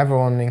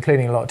everyone,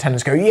 including a lot of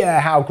tenants, go, yeah,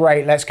 how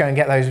great, let's go and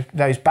get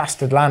those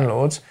bastard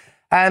landlords.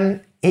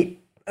 It,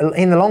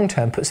 in the long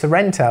term, puts the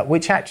rent up,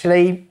 which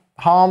actually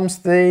harms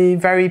the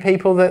very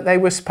people that they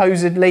were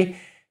supposedly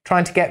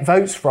trying to get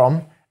votes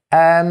from,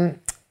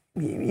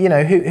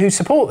 who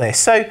support this.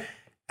 So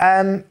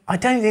I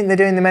don't think they're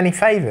doing them any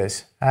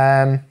favours.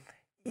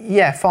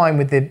 Yeah, fine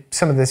with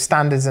some of the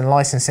standards and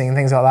licensing and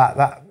things like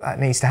that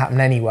needs to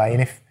happen anyway.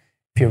 And if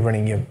you're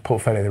running your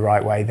portfolio the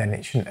right way, then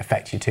it shouldn't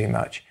affect you too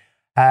much.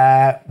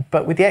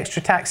 But with the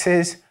extra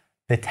taxes,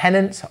 the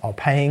tenants are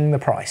paying the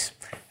price.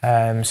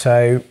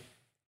 So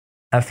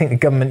I think the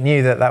government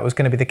knew that was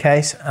going to be the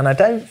case, and I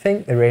don't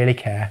think they really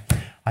care.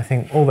 I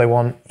think all they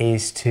want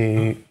is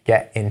to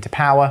get into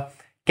power,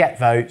 get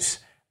votes,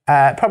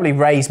 probably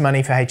raise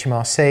money for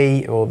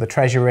HMRC or the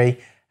Treasury,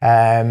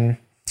 but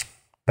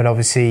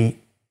obviously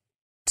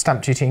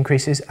stamp duty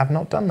increases have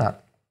not done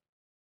that.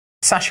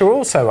 Sasha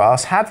also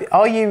asked,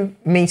 are you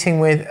meeting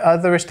with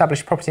other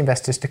established property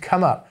investors to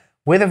come up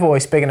with a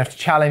voice big enough to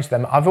challenge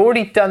them? I've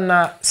already done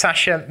that,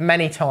 Sasha,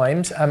 many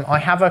times. I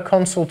have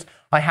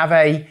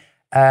a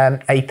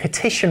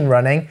petition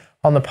running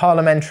on the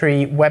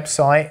parliamentary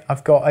website.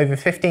 I've got over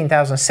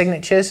 15,000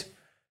 signatures,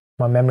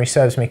 my memory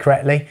serves me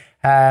correctly,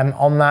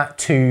 on that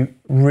to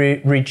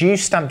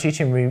reduce stamp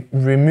duty and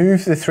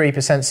remove the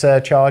 3%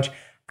 surcharge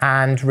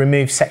and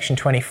remove Section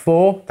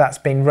 24. That's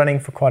been running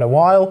for quite a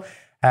while.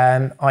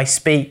 I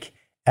speak,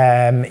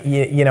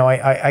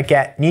 I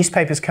get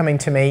newspapers coming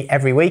to me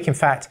every week. In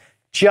fact,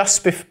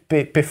 just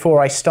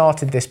before I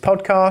started this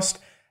podcast,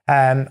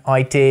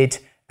 I did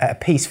a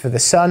piece for The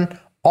Sun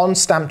on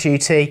stamp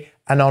duty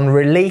and on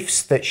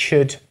reliefs that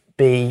should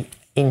be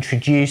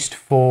introduced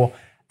for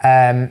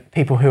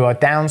people who are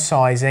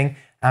downsizing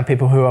and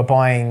people who are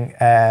buying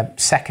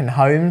second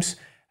homes,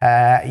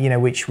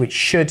 which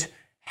should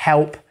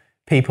help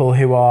people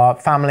who are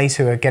families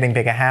who are getting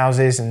bigger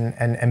houses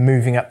and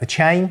moving up the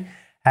chain.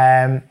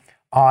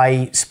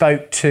 I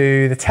spoke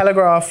to the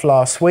Telegraph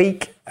last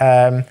week,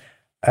 and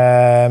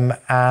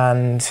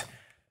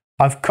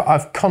I've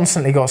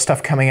constantly got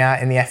stuff coming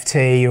out in the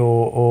FT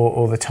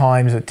or the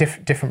Times or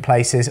different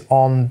places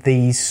on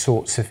these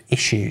sorts of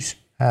issues.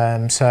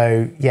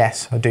 So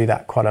yes, I do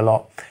that quite a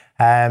lot.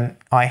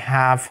 I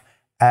have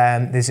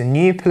there's a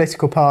new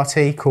political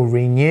party called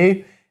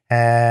Renew,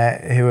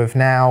 who have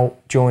now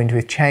joined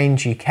with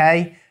Change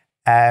UK.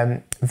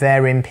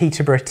 They're in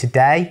Peterborough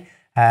today.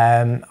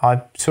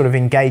 I've sort of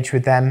engaged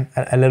with them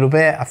a little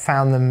bit. I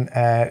found them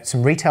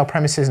some retail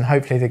premises, and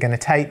hopefully they're going to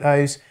take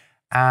those.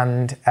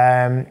 And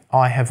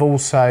I have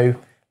also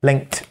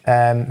linked,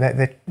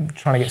 they're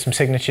trying to get some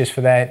signatures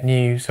for their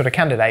new sort of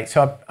candidate.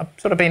 So I've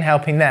sort of been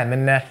helping them.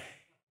 And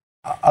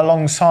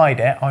alongside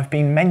it, I've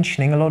been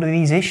mentioning a lot of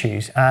these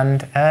issues,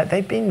 and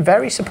they've been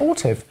very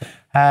supportive.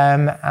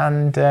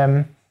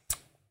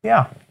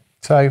 Yeah,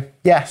 so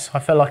yes, I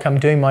feel like I'm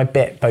doing my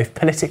bit, both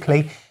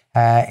politically,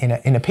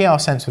 in a PR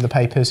sense with the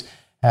papers,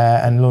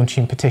 and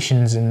launching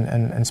petitions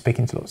and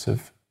speaking to lots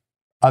of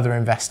other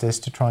investors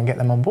to try and get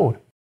them on board.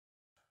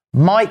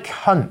 Mike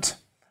Hunt,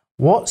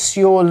 what's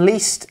your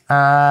most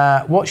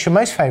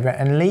favourite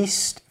and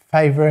least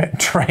favourite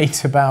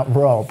trait about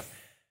Rob?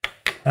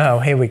 Oh,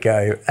 here we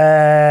go.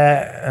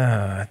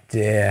 Oh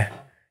dear.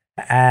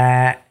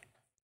 I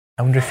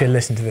wonder if he'll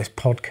listen to this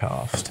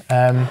podcast.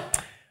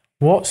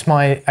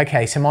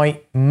 So my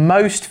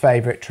most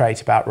favourite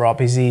trait about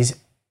Rob is his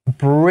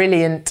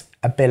brilliant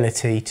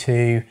ability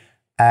to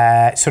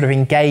sort of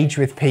engage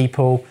with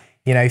people,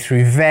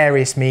 through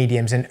various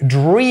mediums and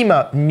dream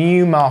up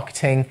new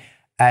marketing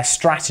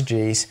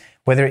strategies,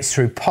 whether it's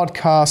through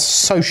podcasts,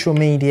 social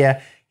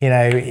media.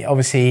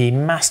 Obviously he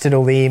mastered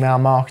all the email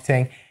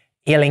marketing.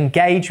 He'll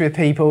engage with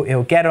people,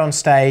 he'll get on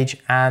stage,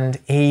 and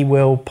he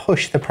will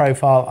push the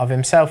profile of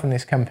himself and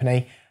this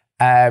company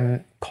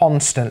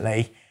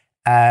constantly,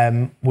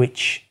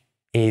 which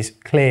is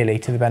clearly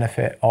to the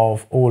benefit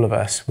of all of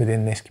us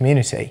within this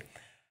community.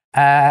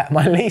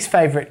 My least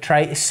favourite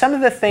trait is some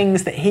of the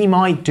things that he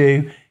might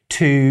do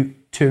to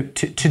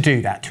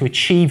do that, to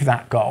achieve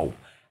that goal.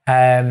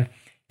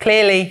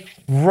 Clearly,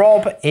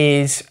 Rob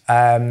is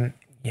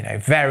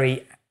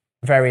very,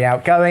 very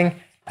outgoing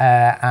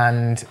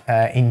and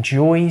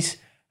enjoys.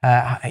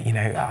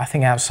 I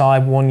think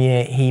outside one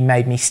year he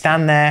made me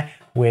stand there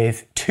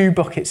with 2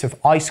 buckets of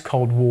ice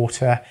cold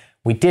water.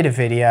 We did a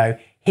video.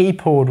 He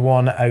poured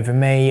one over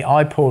me.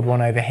 I poured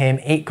one over him.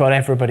 It got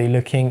everybody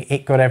looking.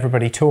 It got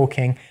everybody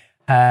talking.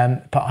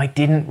 But I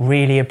didn't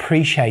really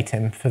appreciate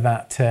him for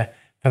that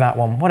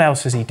one. What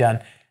else has he done?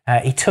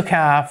 He took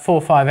our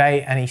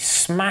 458 and he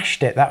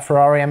smashed it. That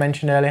Ferrari I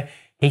mentioned earlier.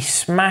 He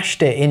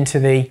smashed it into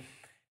the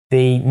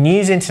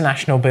News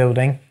International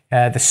building.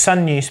 The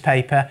Sun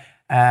newspaper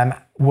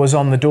was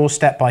on the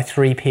doorstep by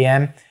 3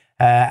 p.m.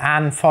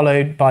 And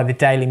followed by the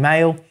Daily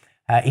Mail.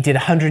 He did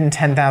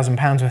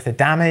 £110,000 worth of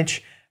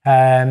damage.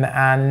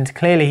 And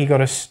clearly he got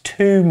us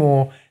 2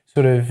 more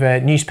sort of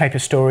newspaper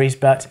stories,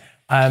 but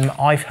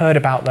I've heard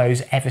about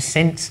those ever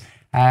since.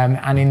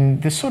 And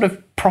in the sort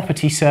of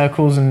property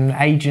circles and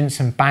agents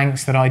and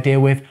banks that I deal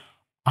with,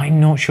 I'm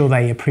not sure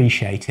they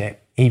appreciate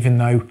it, even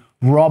though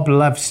Rob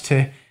loves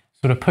to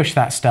sort of push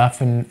that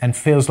stuff and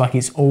feels like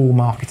it's all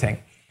marketing.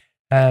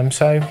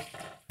 So I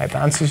hope that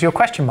answers your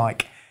question,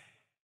 Mike.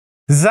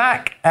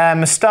 Zach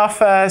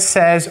Mustafa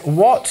says,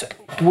 what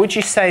would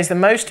you say is the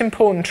most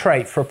important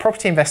trait for a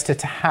property investor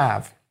to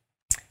have?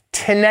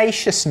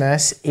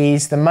 Tenaciousness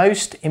is the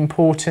most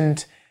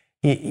important,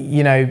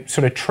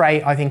 sort of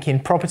trait, I think, in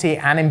property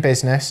and in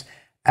business.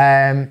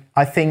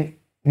 I think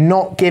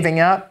not giving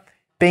up,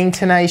 being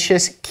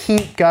tenacious,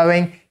 keep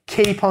going,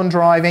 keep on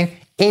driving,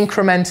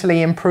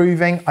 incrementally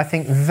improving. I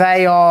think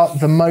they are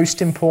the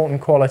most important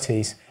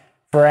qualities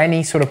for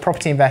any sort of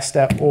property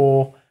investor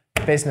or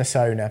business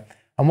owner.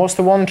 And what's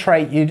the one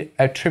trait you'd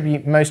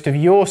attribute most of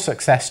your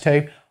success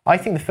to? I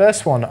think the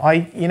first one,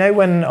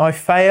 when I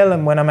fail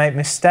and when I make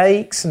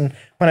mistakes and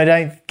when I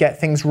don't get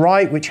things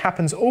right, which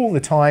happens all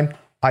the time,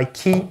 I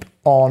keep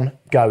on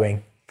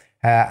going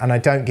and I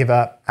don't give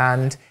up.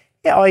 And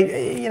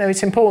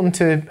it's important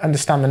to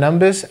understand the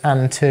numbers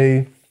and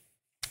to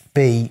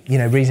be,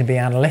 reasonably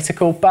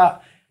analytical,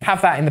 but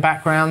have that in the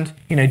background,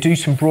 do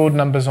some broad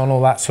numbers on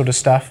all that sort of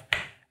stuff,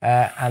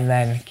 and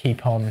then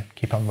keep on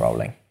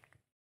rolling.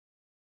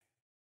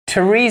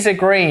 Teresa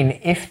Green,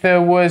 if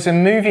there was a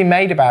movie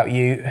made about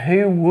you,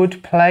 who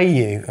would play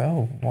you?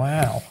 Oh,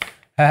 wow.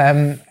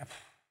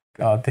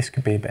 God, this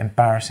could be a bit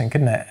embarrassing,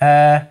 couldn't it?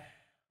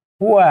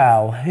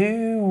 Well,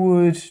 who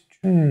would...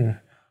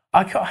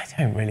 I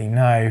don't really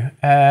know.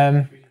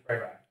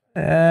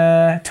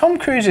 Tom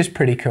Cruise is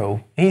pretty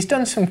cool. He's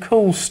done some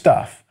cool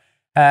stuff.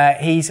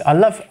 I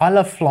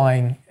love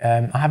flying.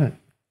 I haven't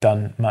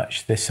done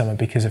much this summer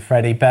because of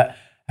Freddie, but...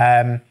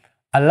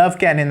 I love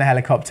getting in the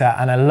helicopter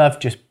and I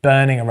love just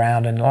burning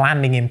around and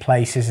landing in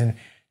places and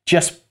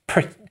just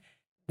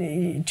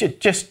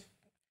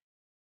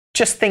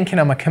thinking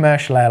I'm a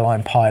commercial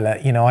airline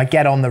pilot. I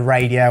get on the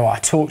radio, I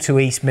talk to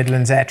East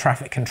Midlands Air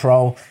Traffic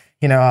Control.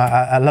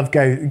 I love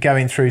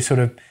going through sort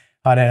of,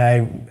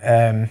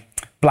 Blackbush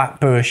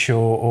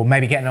or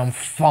maybe getting on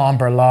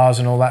Farnborough Lars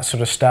and all that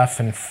sort of stuff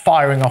and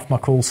firing off my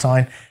call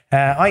sign.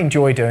 I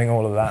enjoy doing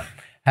all of that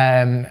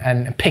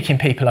and picking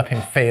people up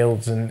in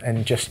fields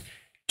and just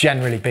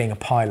generally being a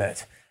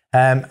pilot.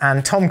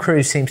 And Tom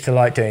Cruise seems to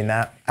like doing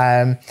that.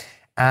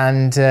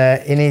 And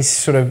in his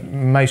sort of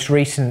most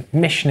recent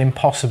Mission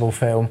Impossible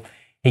film,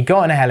 he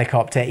got in a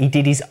helicopter, he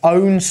did his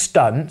own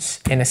stunts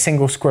in a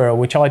single squirrel,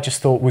 which I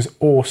just thought was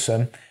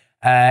awesome.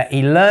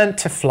 He learned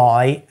to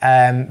fly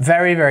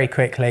very, very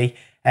quickly.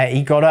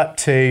 He got up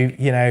to,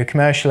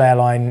 commercial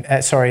airline,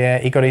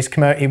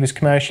 he was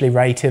commercially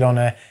rated on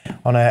a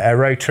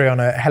rotary, on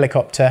a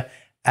helicopter.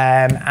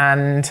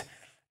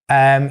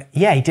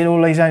 He did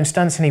all his own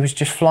stunts and he was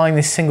just flying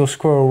this single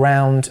squirrel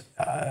around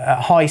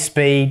at high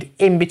speed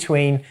in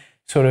between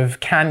sort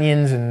of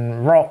canyons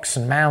and rocks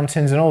and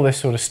mountains and all this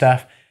sort of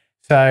stuff.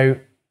 So,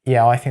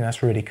 I think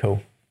that's really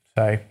cool.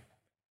 So,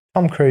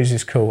 Tom Cruise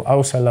is cool. I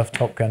also love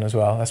Top Gun as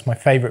well. That's my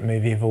favourite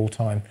movie of all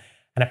time.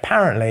 And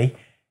apparently,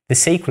 the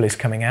sequel is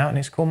coming out and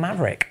it's called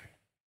Maverick.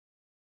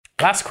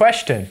 Last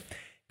question.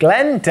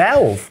 Glenn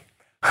Delve.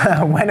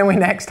 When are we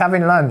next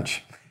having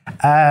lunch?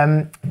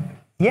 I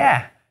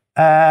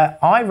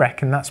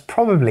reckon that's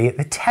probably at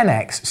the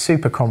 10X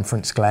Super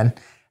Conference, Glenn.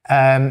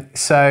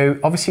 So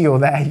obviously you're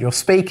there, you're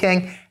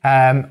speaking.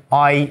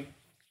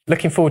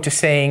 Looking forward to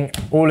seeing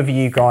all of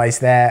you guys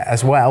there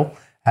as well.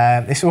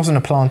 This wasn't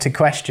a planted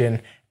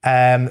question,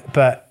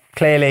 but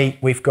clearly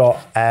we're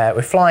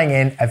flying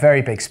in a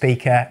very big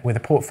speaker with a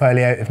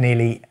portfolio of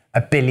nearly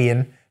 £1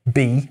 billion,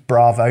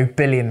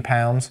 billion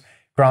pounds,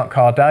 Grant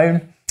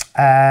Cardone.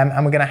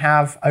 And we're going to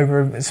have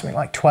over something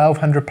like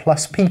 1,200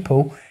 plus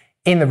people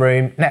in the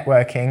room,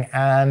 networking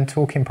and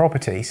talking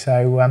property.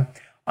 So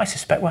I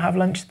suspect we'll have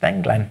lunch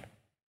then, Glenn.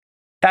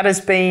 That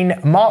has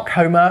been Mark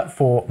Homer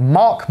for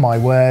Mark My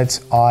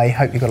Words. I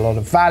hope you got a lot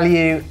of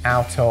value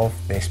out of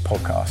this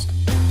podcast.